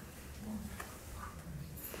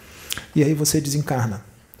 E aí você desencarna.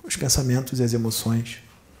 Os pensamentos e as emoções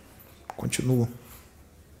continuam.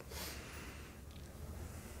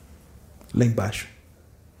 Lá embaixo.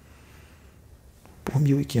 Por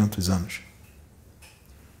 1.500 anos.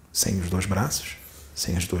 Sem os 2 braços,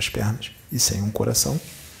 sem as 2 pernas e sem um coração.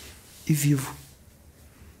 E vivo.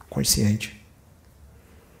 Consciente.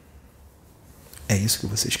 É isso que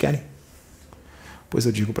vocês querem? Pois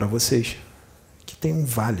eu digo para vocês que tem um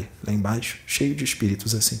vale lá embaixo, cheio de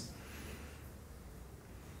espíritos assim.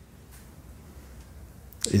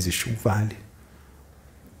 Existe um vale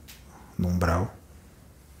no umbral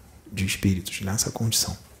de espíritos nessa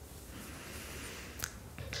condição.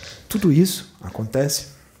 Tudo isso acontece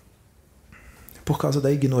por causa da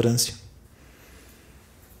ignorância.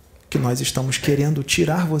 Que nós estamos querendo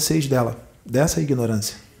tirar vocês dessa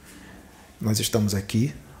ignorância. Nós estamos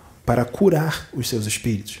aqui para curar os seus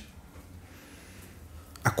espíritos.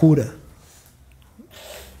 A cura.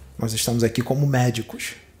 Nós estamos aqui como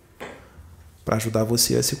médicos para ajudar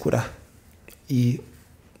você a se curar. E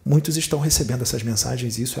muitos estão recebendo essas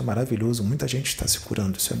mensagens e isso é maravilhoso. Muita gente está se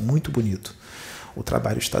curando. Isso é muito bonito. O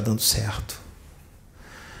trabalho está dando certo.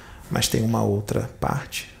 Mas tem uma outra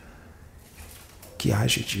parte que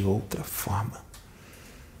age de outra forma.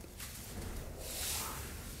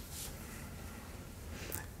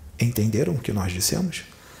 Entenderam o que nós dissemos?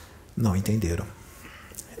 não entenderam.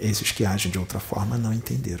 Esses que agem de outra forma não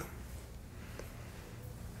entenderam.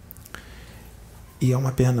 E é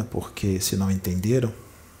uma pena, porque se não entenderam,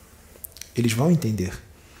 eles vão entender.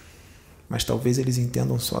 Mas talvez eles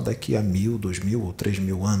entendam só daqui a 1.000, 2.000 ou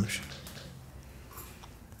 3.000 anos.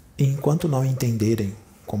 E enquanto não entenderem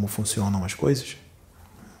como funcionam as coisas,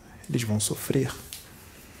 eles vão sofrer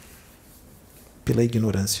pela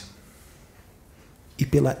ignorância e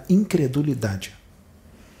pela incredulidade.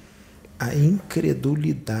 A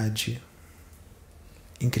incredulidade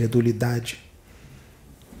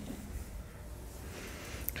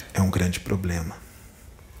é um grande problema.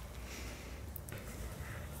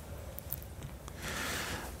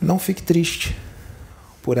 Não fique triste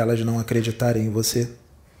por elas não acreditarem em você,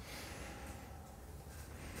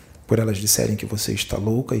 por elas disserem que você está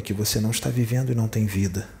louca e que você não está vivendo e não tem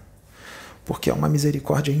vida, porque é uma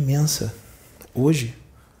misericórdia imensa hoje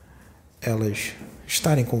elas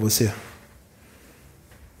estarem com você.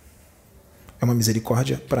 É uma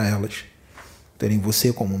misericórdia para elas terem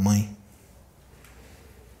você como mãe.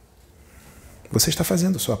 Você está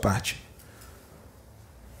fazendo a sua parte.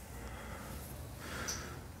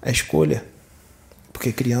 É escolha,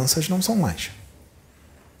 porque crianças não são mais.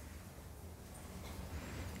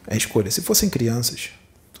 É escolha. Se fossem crianças,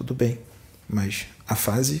 tudo bem, mas a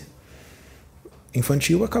fase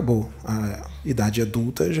infantil acabou, a idade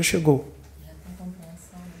adulta já chegou.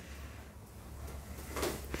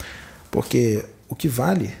 Porque o que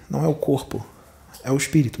vale não é o corpo, é o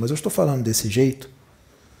espírito. Mas eu estou falando desse jeito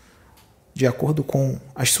de acordo com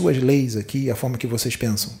as suas leis aqui, a forma que vocês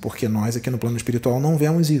pensam. Porque nós aqui no plano espiritual não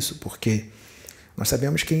vemos isso, porque nós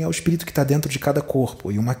sabemos quem é o espírito que está dentro de cada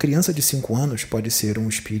corpo. E uma criança de 5 anos pode ser um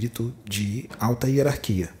espírito de alta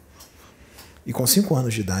hierarquia. E com 5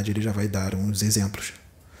 anos de idade ele já vai dar uns exemplos.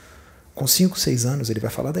 Com 5, 6 anos ele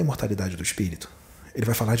vai falar da imortalidade do espírito. Ele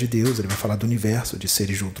vai falar de Deus, ele vai falar do universo, de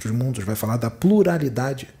seres de outros mundos, vai falar da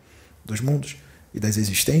pluralidade dos mundos e das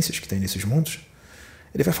existências que tem nesses mundos.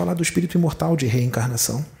 Ele vai falar do espírito imortal de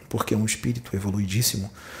reencarnação, porque é um espírito evoluidíssimo.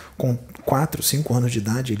 Com 4, 5 anos de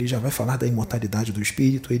idade, ele já vai falar da imortalidade do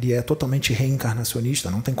espírito, ele é totalmente reencarnacionista,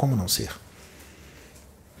 não tem como não ser.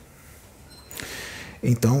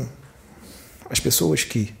 Então, as pessoas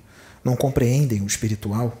que não compreendem o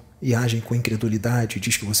espiritual e agem com incredulidade,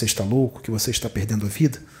 diz que você está louco, que você está perdendo a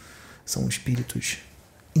vida, são espíritos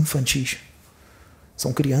infantis.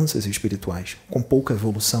 São crianças espirituais, com pouca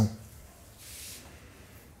evolução.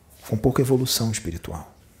 Com pouca evolução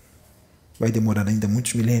espiritual. Vai demorar ainda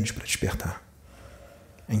muitos milênios para despertar.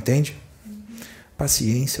 Entende?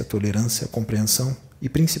 Paciência, tolerância, compreensão e,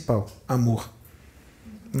 principal, amor.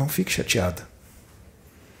 Não fique chateada.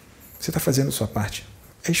 Você está fazendo a sua parte.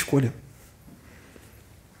 É escolha.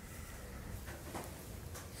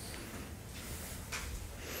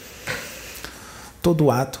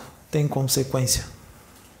 Todo ato tem consequência.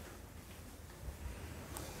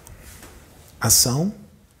 Ação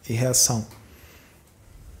e reação.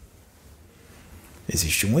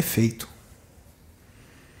 Existe um efeito.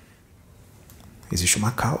 Existe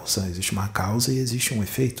uma causa e existe um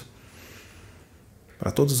efeito.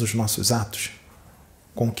 Para todos os nossos atos,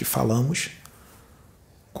 com o que falamos,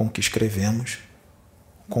 com o que escrevemos,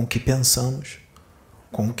 com o que pensamos,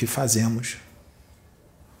 com o que fazemos,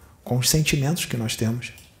 com os sentimentos que nós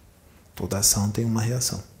temos, toda ação tem uma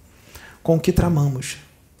reação. Com o que tramamos.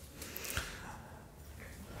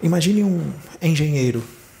 Imagine um engenheiro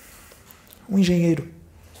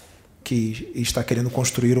que está querendo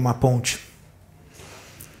construir uma ponte.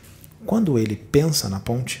 Quando ele pensa na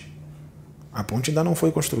ponte, a ponte ainda não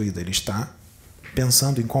foi construída, ele está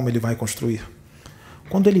pensando em como ele vai construir.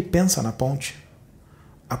 Quando ele pensa na ponte,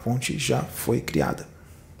 a ponte já foi criada,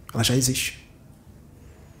 ela já existe.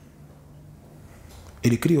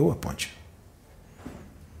 Ele criou a ponte.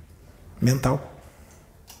 Mental.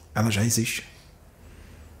 Ela já existe.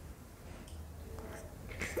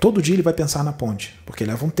 Todo dia ele vai pensar na ponte, porque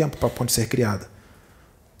leva um tempo para a ponte ser criada.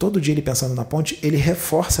 Todo dia ele pensando na ponte, ele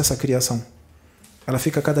reforça essa criação. Ela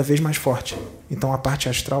fica cada vez mais forte. Então a parte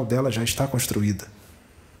astral dela já está construída.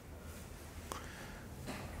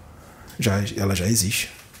 Ela já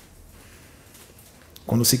existe.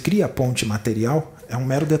 Quando se cria a ponte material, é um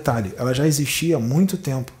mero detalhe. Ela já existia há muito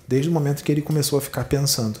tempo, desde o momento que ele começou a ficar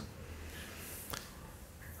pensando.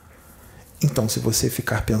 Então, se você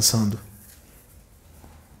ficar pensando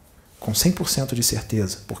com 100% de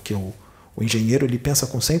certeza, porque o engenheiro ele pensa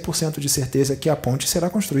com 100% de certeza que a ponte será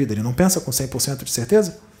construída. Ele não pensa com 100% de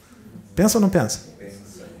certeza? Pensa ou não pensa?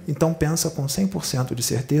 Então, pensa com 100% de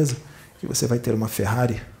certeza que você vai ter uma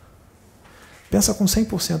Ferrari. Pensa com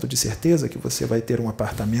 100% de certeza que você vai ter um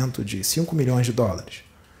apartamento de $5 milhões.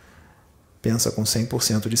 Pensa com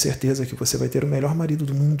 100% de certeza que você vai ter o melhor marido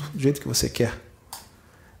do mundo, do jeito que você quer.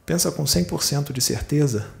 Pensa com 100% de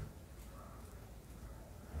certeza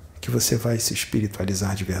que você vai se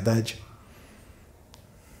espiritualizar de verdade.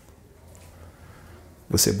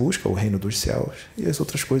 Você busca o reino dos céus e as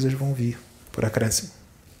outras coisas vão vir por acréscimo.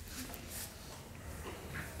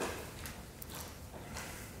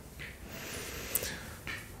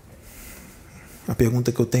 A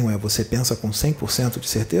pergunta que eu tenho é, você pensa com 100% de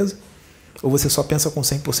certeza? Ou você só pensa com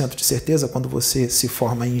 100% de certeza quando você se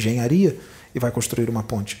forma em engenharia e vai construir uma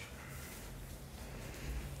ponte?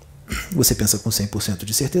 Você pensa com 100%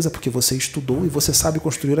 de certeza porque você estudou e você sabe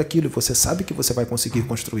construir aquilo, e você sabe que você vai conseguir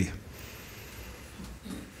construir.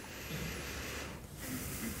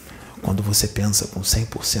 Quando você pensa com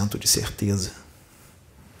 100% de certeza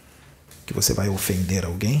que você vai ofender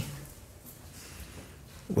alguém,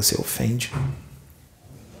 você ofende.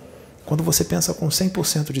 Quando você pensa com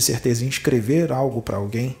 100% de certeza em escrever algo para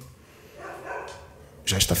alguém,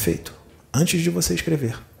 já está feito, antes de você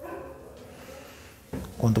escrever.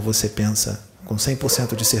 Quando você pensa com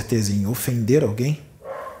 100% de certeza em ofender alguém,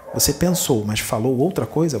 você pensou, mas falou outra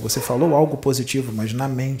coisa, você falou algo positivo, mas na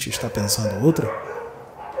mente está pensando outra,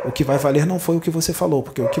 o que vai valer não foi o que você falou,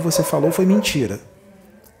 porque o que você falou foi mentira.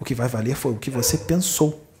 O que vai valer foi o que você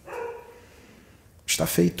pensou. Está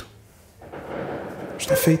feito.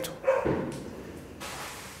 Está feito.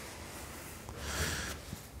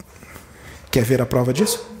 Quer ver a prova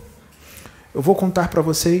disso? Eu vou contar para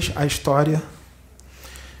vocês a história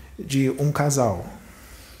de um casal.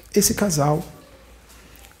 Esse casal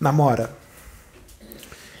namora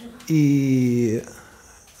e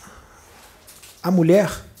a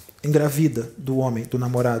mulher engravida do homem, do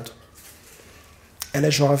namorado. Ela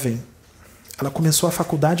é jovem. Ela começou a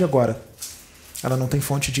faculdade agora. Ela não tem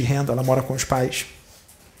fonte de renda, ela mora com os pais.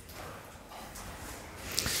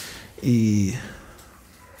 E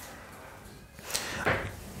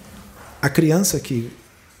a criança que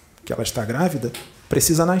ela está grávida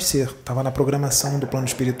precisa nascer. Estava na programação do plano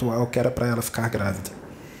espiritual que era para ela ficar grávida.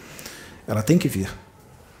 Ela tem que vir.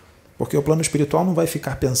 Porque o plano espiritual não vai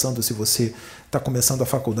ficar pensando se você está começando a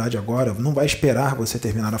faculdade agora, não vai esperar você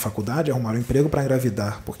terminar a faculdade e arrumar um emprego para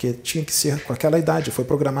engravidar, porque tinha que ser com aquela idade, foi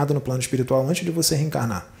programado no plano espiritual antes de você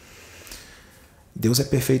reencarnar. Deus é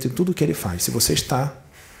perfeito em tudo o que Ele faz. Se você está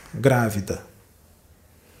grávida,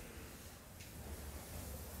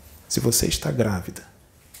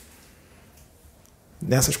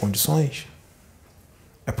 nessas condições,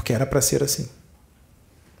 é porque era para ser assim.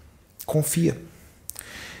 Confia.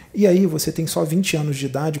 E aí você tem só 20 anos de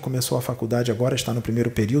idade, começou a faculdade agora, está no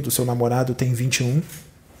primeiro período, seu namorado tem 21,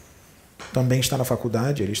 também está na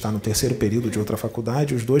faculdade, ele está no terceiro período de outra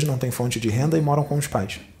faculdade, os dois não têm fonte de renda e moram com os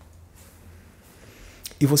pais.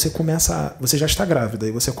 E você já está grávida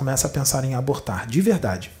e você começa a pensar em abortar, de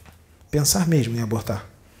verdade. Pensar mesmo em abortar.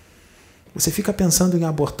 Você fica pensando em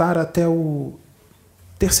abortar até o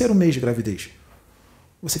terceiro mês de gravidez.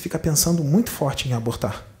 Você fica pensando muito forte em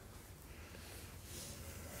abortar.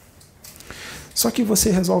 Só que você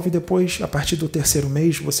resolve depois, a partir do terceiro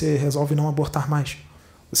mês, você resolve não abortar mais.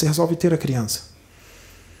 Você resolve ter a criança.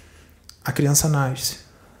 A criança nasce.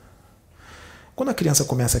 Quando a criança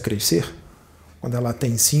começa a crescer, quando ela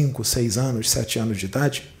tem 5, 6 anos, 7 anos de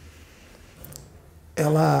idade,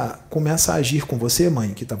 ela começa a agir com você,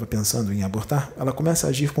 mãe, que estava pensando em abortar, ela começa a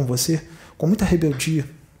agir com você com muita rebeldia.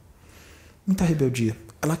 Muita rebeldia.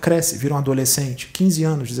 Ela cresce, vira um adolescente, 15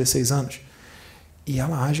 anos, 16 anos. E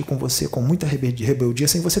ela age com você com muita rebeldia,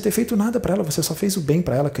 sem você ter feito nada para ela. Você só fez o bem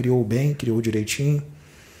para ela, criou o bem, criou direitinho.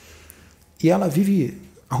 E ela vive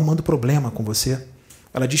arrumando problema com você.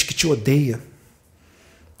 Ela diz que te odeia.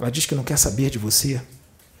 Ela diz que não quer saber de você.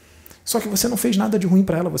 Só que você não fez nada de ruim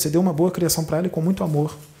para ela. Você deu uma boa criação para ela e com muito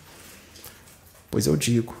amor. Pois eu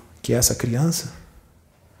digo que essa criança,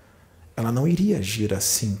 ela não iria agir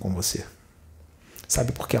assim com você.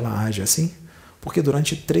 Sabe por que ela age assim? Porque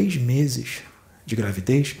durante 3 meses de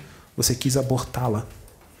gravidez, você quis abortá-la.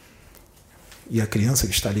 E a criança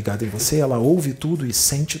que está ligada em você, ela ouve tudo e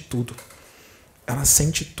sente tudo. Ela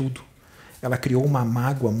sente tudo. Ela criou uma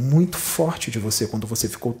mágoa muito forte de você quando você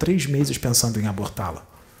ficou 3 meses pensando em abortá-la.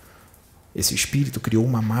 Esse espírito criou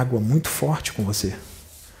uma mágoa muito forte com você.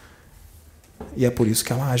 E é por isso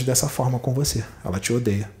que ela age dessa forma com você. Ela te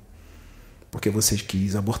odeia. Porque você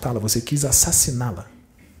quis abortá-la, você quis assassiná-la.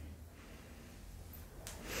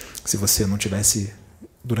 Se você não tivesse,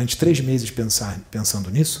 durante 3 meses, pensando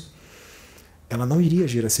nisso, ela não iria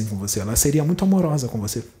agir assim com você. Ela seria muito amorosa com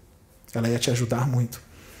você. Ela ia te ajudar muito.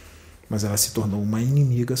 Mas ela se tornou uma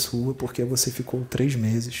inimiga sua porque você ficou 3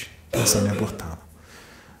 meses pensando em abortá-la.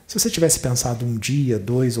 Se você tivesse pensado 1 dia,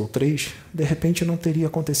 2 ou 3, de repente não teria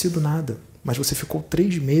acontecido nada. Mas você ficou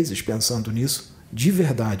 3 meses pensando nisso, de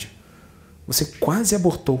verdade. Você quase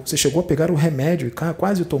abortou. Você chegou a pegar o remédio e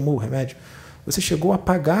quase tomou o remédio. Você chegou a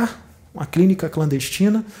pagar uma clínica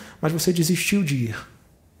clandestina, mas você desistiu de ir.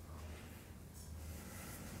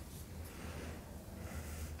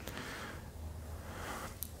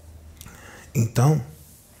 Então,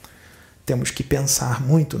 temos que pensar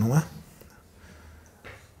muito, não é?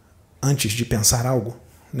 Antes de pensar algo.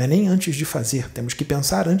 Não é nem antes de fazer. Temos que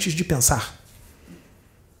pensar antes de pensar.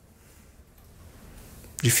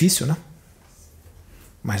 Difícil, né?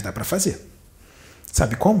 Mas dá para fazer.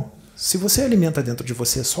 Sabe como? Se você alimenta dentro de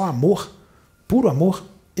você só amor, puro amor,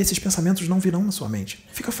 esses pensamentos não virão na sua mente.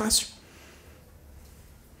 Fica fácil.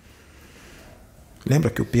 Lembra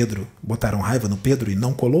que o Pedro, botaram raiva no Pedro e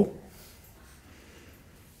não colou?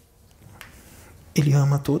 Ele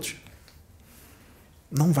ama a todos.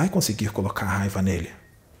 Não vai conseguir colocar raiva nele.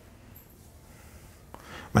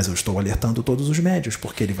 Mas eu estou alertando todos os médios,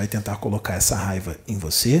 porque ele vai tentar colocar essa raiva em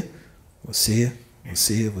você.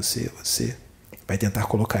 Vai tentar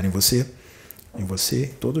colocar em você, em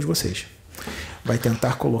todos vocês. Vai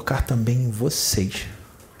tentar colocar também em vocês.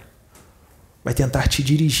 Vai tentar te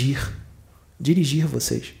dirigir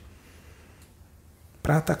vocês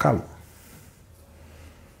para atacá-lo.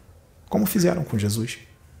 Como fizeram com Jesus,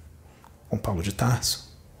 com Paulo de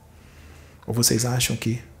Tarso? Ou vocês acham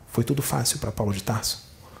que foi tudo fácil para Paulo de Tarso?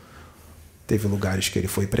 Teve lugares que ele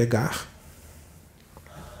foi pregar,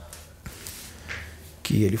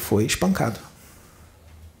 que ele foi espancado.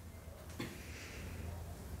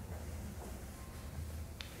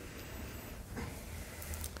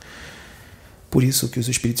 Por isso que os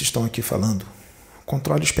espíritos estão aqui falando.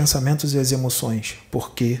 Controle os pensamentos e as emoções,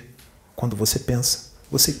 porque quando você pensa,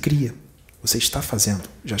 você cria, você está fazendo,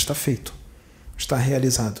 já está feito, está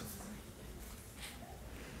realizado.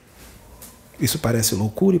 Isso parece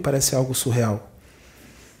loucura e parece algo surreal.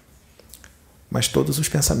 Mas todos os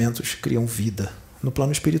pensamentos criam vida. No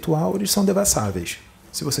plano espiritual, eles são devassáveis.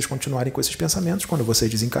 Se vocês continuarem com esses pensamentos, quando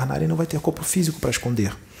vocês desencarnarem, não vai ter corpo físico para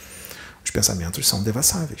esconder. Os pensamentos são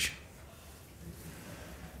devassáveis.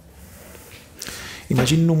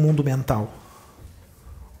 Imagine num mundo mental,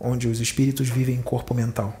 onde os espíritos vivem em corpo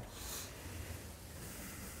mental.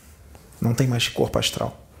 Não tem mais corpo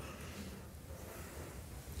astral.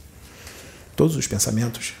 Todos os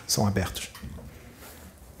pensamentos são abertos.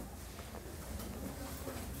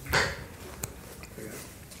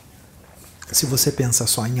 Se você pensa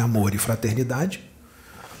só em amor e fraternidade,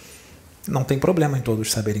 não tem problema em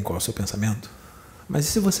todos saberem qual é o seu pensamento. Mas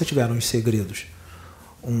e se você tiver uns segredos?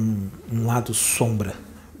 Um lado sombra,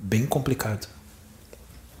 bem complicado.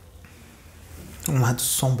 Um lado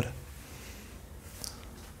sombra.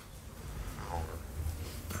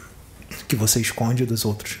 Que você esconde dos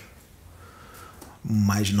outros.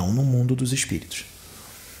 Mas não no mundo dos espíritos.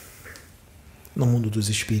 No mundo dos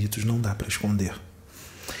espíritos não dá para esconder.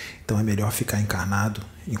 Então é melhor ficar encarnado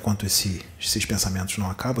enquanto esses pensamentos não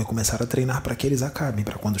acabam e começar a treinar para que eles acabem,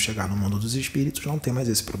 para quando chegar no mundo dos espíritos não ter mais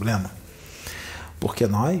esse problema. Porque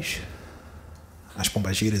nós, as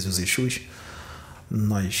pombagiras e os exus,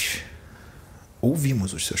 nós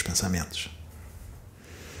ouvimos os seus pensamentos.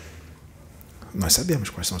 Nós sabemos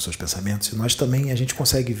quais são os seus pensamentos e nós também, a gente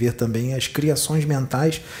consegue ver também as criações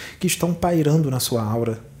mentais que estão pairando na sua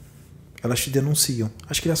aura. Elas te denunciam.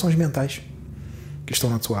 As criações mentais que estão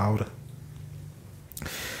na sua aura.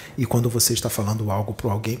 E quando você está falando algo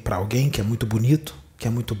para alguém que é muito bonito, que é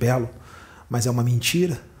muito belo, mas é uma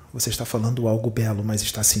mentira, você está falando algo belo, mas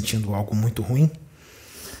está sentindo algo muito ruim,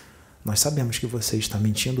 nós sabemos que você está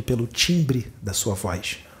mentindo pelo timbre da sua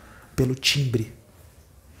voz. Pelo timbre.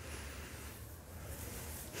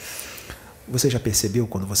 Você já percebeu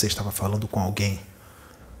quando você estava falando com alguém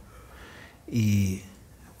e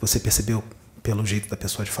você percebeu pelo jeito da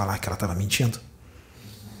pessoa de falar que ela estava mentindo?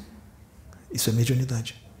 Isso é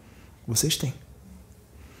mediunidade. Vocês têm.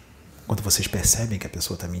 Quando vocês percebem que a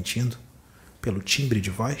pessoa está mentindo, pelo timbre de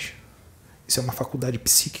voz, isso é uma faculdade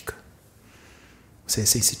psíquica. Você é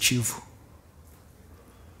sensitivo.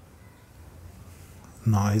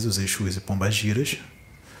 Nós, os Exus e Pombagiras,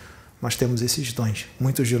 nós temos esses dons.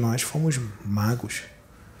 Muitos de nós fomos magos.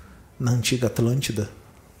 Na antiga Atlântida,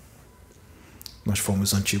 nós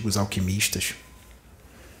fomos antigos alquimistas.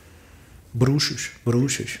 Bruxos,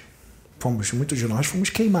 bruxas. Muitos de nós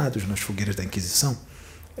fomos queimados nas fogueiras da Inquisição.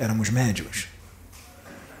 Éramos médiuns.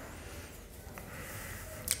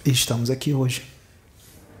 E estamos aqui hoje.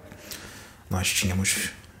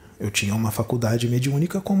 Eu tinha uma faculdade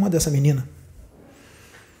mediúnica como a dessa menina.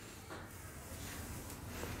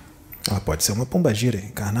 Ela Pode ser uma pombagira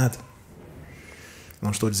encarnada.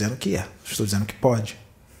 Não estou dizendo que é, estou dizendo que pode.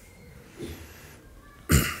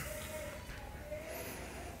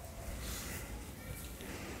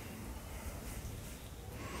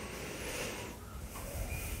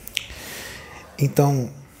 Então,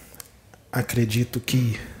 acredito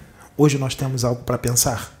que hoje nós temos algo para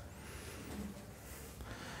pensar.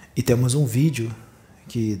 E temos um vídeo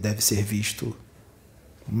que deve ser visto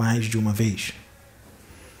mais de uma vez.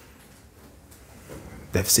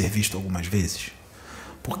 Deve ser visto algumas vezes.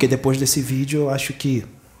 Porque depois desse vídeo eu acho que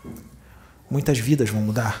muitas vidas vão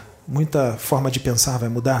mudar. Muita forma de pensar vai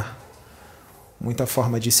mudar. Muita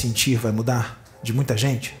forma de sentir vai mudar. De muita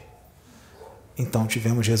gente. Então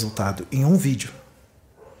tivemos resultado em um vídeo.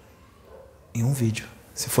 Em um vídeo.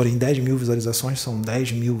 Se forem 10 mil visualizações, são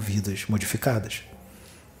 10 mil vidas modificadas.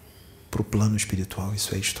 Para o plano espiritual,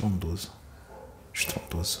 isso é estrondoso.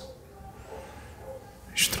 Estrondoso.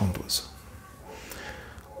 Estrondoso.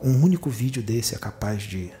 Um único vídeo desse é capaz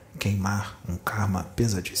de queimar um karma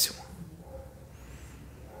pesadíssimo.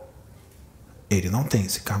 Ele não tem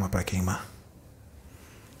esse karma para queimar.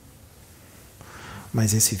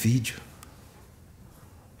 Mas esse vídeo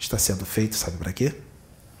está sendo feito, sabe para quê?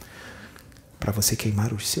 Para você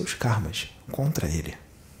queimar os seus karmas contra ele.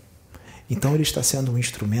 Então ele está sendo um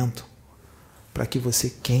instrumento para que você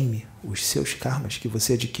queime os seus karmas que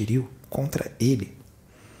você adquiriu contra ele.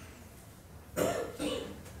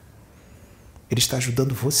 Ele está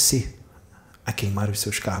ajudando você a queimar os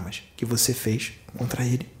seus karmas que você fez contra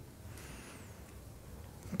ele.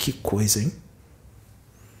 Que coisa, hein?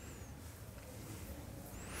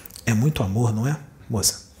 É muito amor, não é,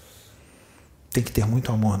 moça? Tem que ter muito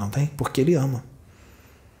amor, não tem? Porque ele ama.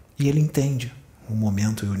 E ele entende o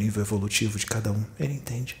momento e o nível evolutivo de cada um. Ele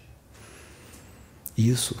entende. E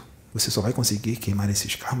isso, você só vai conseguir queimar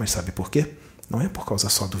esses karmas, sabe por quê? Não é por causa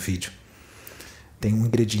só do vídeo. Tem um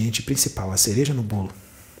ingrediente principal, a cereja no bolo.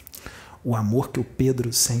 O amor que o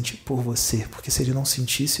Pedro sente por você. Porque se ele não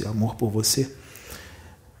sentisse amor por você,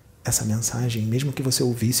 essa mensagem, mesmo que você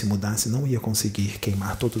ouvisse e mudasse, não ia conseguir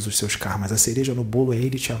queimar todos os seus karmas. A cereja no bolo é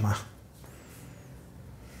ele te amar.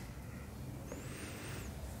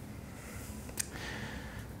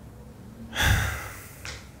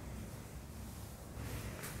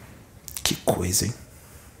 Que coisa, hein?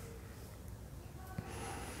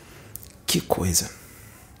 Que coisa.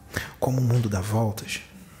 Como o mundo dá voltas.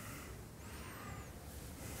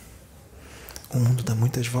 O mundo dá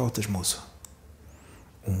muitas voltas, moço.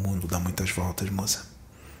 O mundo dá muitas voltas, moça.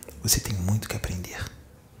 Você tem muito que aprender.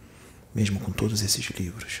 Mesmo com todos esses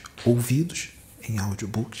livros, ouvidos em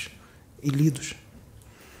audiobooks e lidos.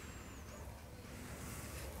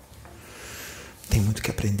 Tem muito que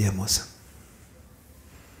aprender, moça.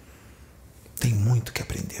 Tem muito que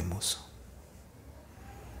aprender, moço.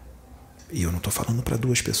 E eu não estou falando para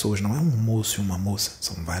duas pessoas, não é um moço e uma moça.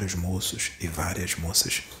 São vários moços e várias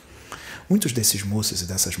moças. Muitos desses moços e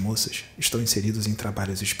dessas moças estão inseridos em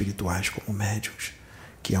trabalhos espirituais como médiuns,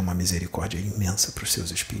 que é uma misericórdia imensa para os seus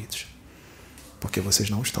espíritos. Porque vocês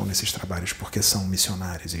não estão nesses trabalhos porque são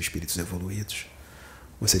missionários e espíritos evoluídos.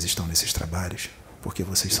 Vocês estão nesses trabalhos porque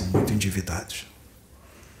vocês são muito endividados.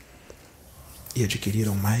 E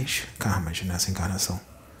adquiriram mais karmas nessa encarnação.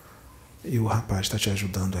 E o rapaz está te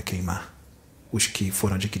ajudando a queimar os que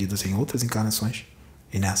foram adquiridos em outras encarnações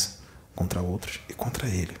e nessa, contra outros e contra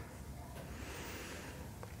ele.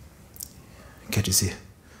 Quer dizer,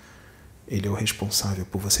 ele é o responsável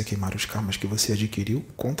por você queimar os karmas que você adquiriu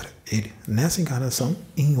contra ele. Nessa encarnação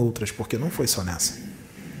e em outras, porque não foi só nessa.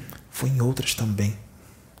 Foi em outras também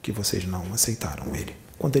que vocês não aceitaram ele.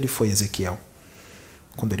 Quando ele foi Ezequiel,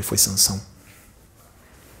 quando ele foi Sansão.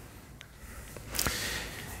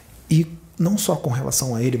 E não só com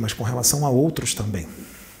relação a ele, mas com relação a outros também.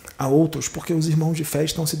 A outros, porque os irmãos de fé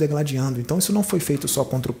estão se degladiando. Então isso não foi feito só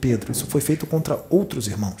contra o Pedro, isso foi feito contra outros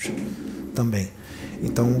irmãos também.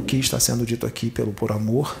 Então o que está sendo dito aqui por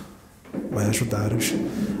amor vai ajudar-os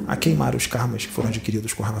a queimar os karmas que foram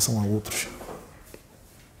adquiridos com relação a outros.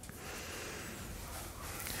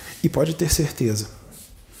 E pode ter certeza,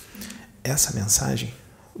 essa mensagem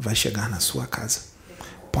vai chegar na sua casa.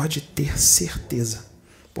 Pode ter certeza,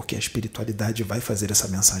 porque a espiritualidade vai fazer essa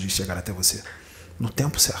mensagem chegar até você no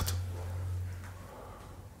tempo certo.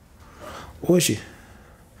 Hoje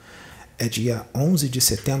é dia 11 de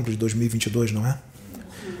setembro de 2022, não é?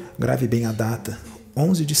 Grave bem a data,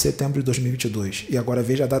 11 de setembro de 2022. E agora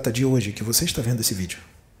veja a data de hoje, que você está vendo esse vídeo.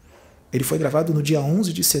 Ele foi gravado no dia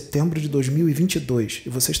 11 de setembro de 2022 e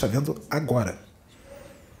você está vendo agora.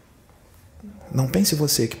 Não pense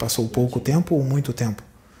você que passou pouco tempo ou muito tempo.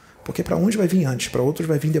 Porque para uns vai vir antes, para outros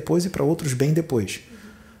vai vir depois e para outros bem depois.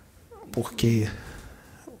 porque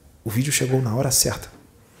o vídeo chegou na hora certa.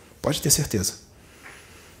 Pode ter certeza.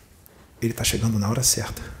 Ele está chegando na hora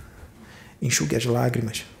certa. Enxugue as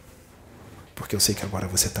lágrimas, porque eu sei que agora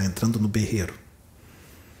você está entrando no berreiro.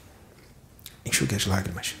 Enxugue as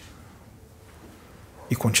lágrimas.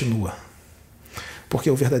 E continua. Porque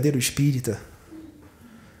o verdadeiro espírita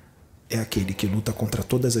é aquele que luta contra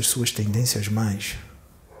todas as suas tendências más.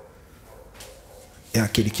 É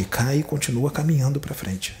aquele que cai e continua caminhando para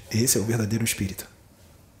frente. Esse é o verdadeiro espírita.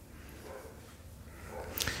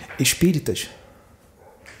 Espíritas,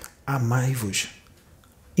 amai-vos,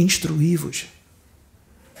 instruí-vos.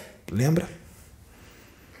 Lembra?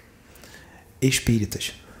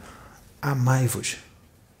 Espíritas, amai-vos,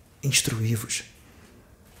 instruí-vos.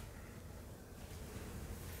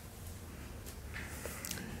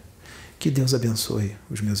 Que Deus abençoe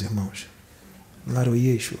os meus irmãos.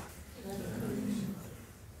 Laroyeixo.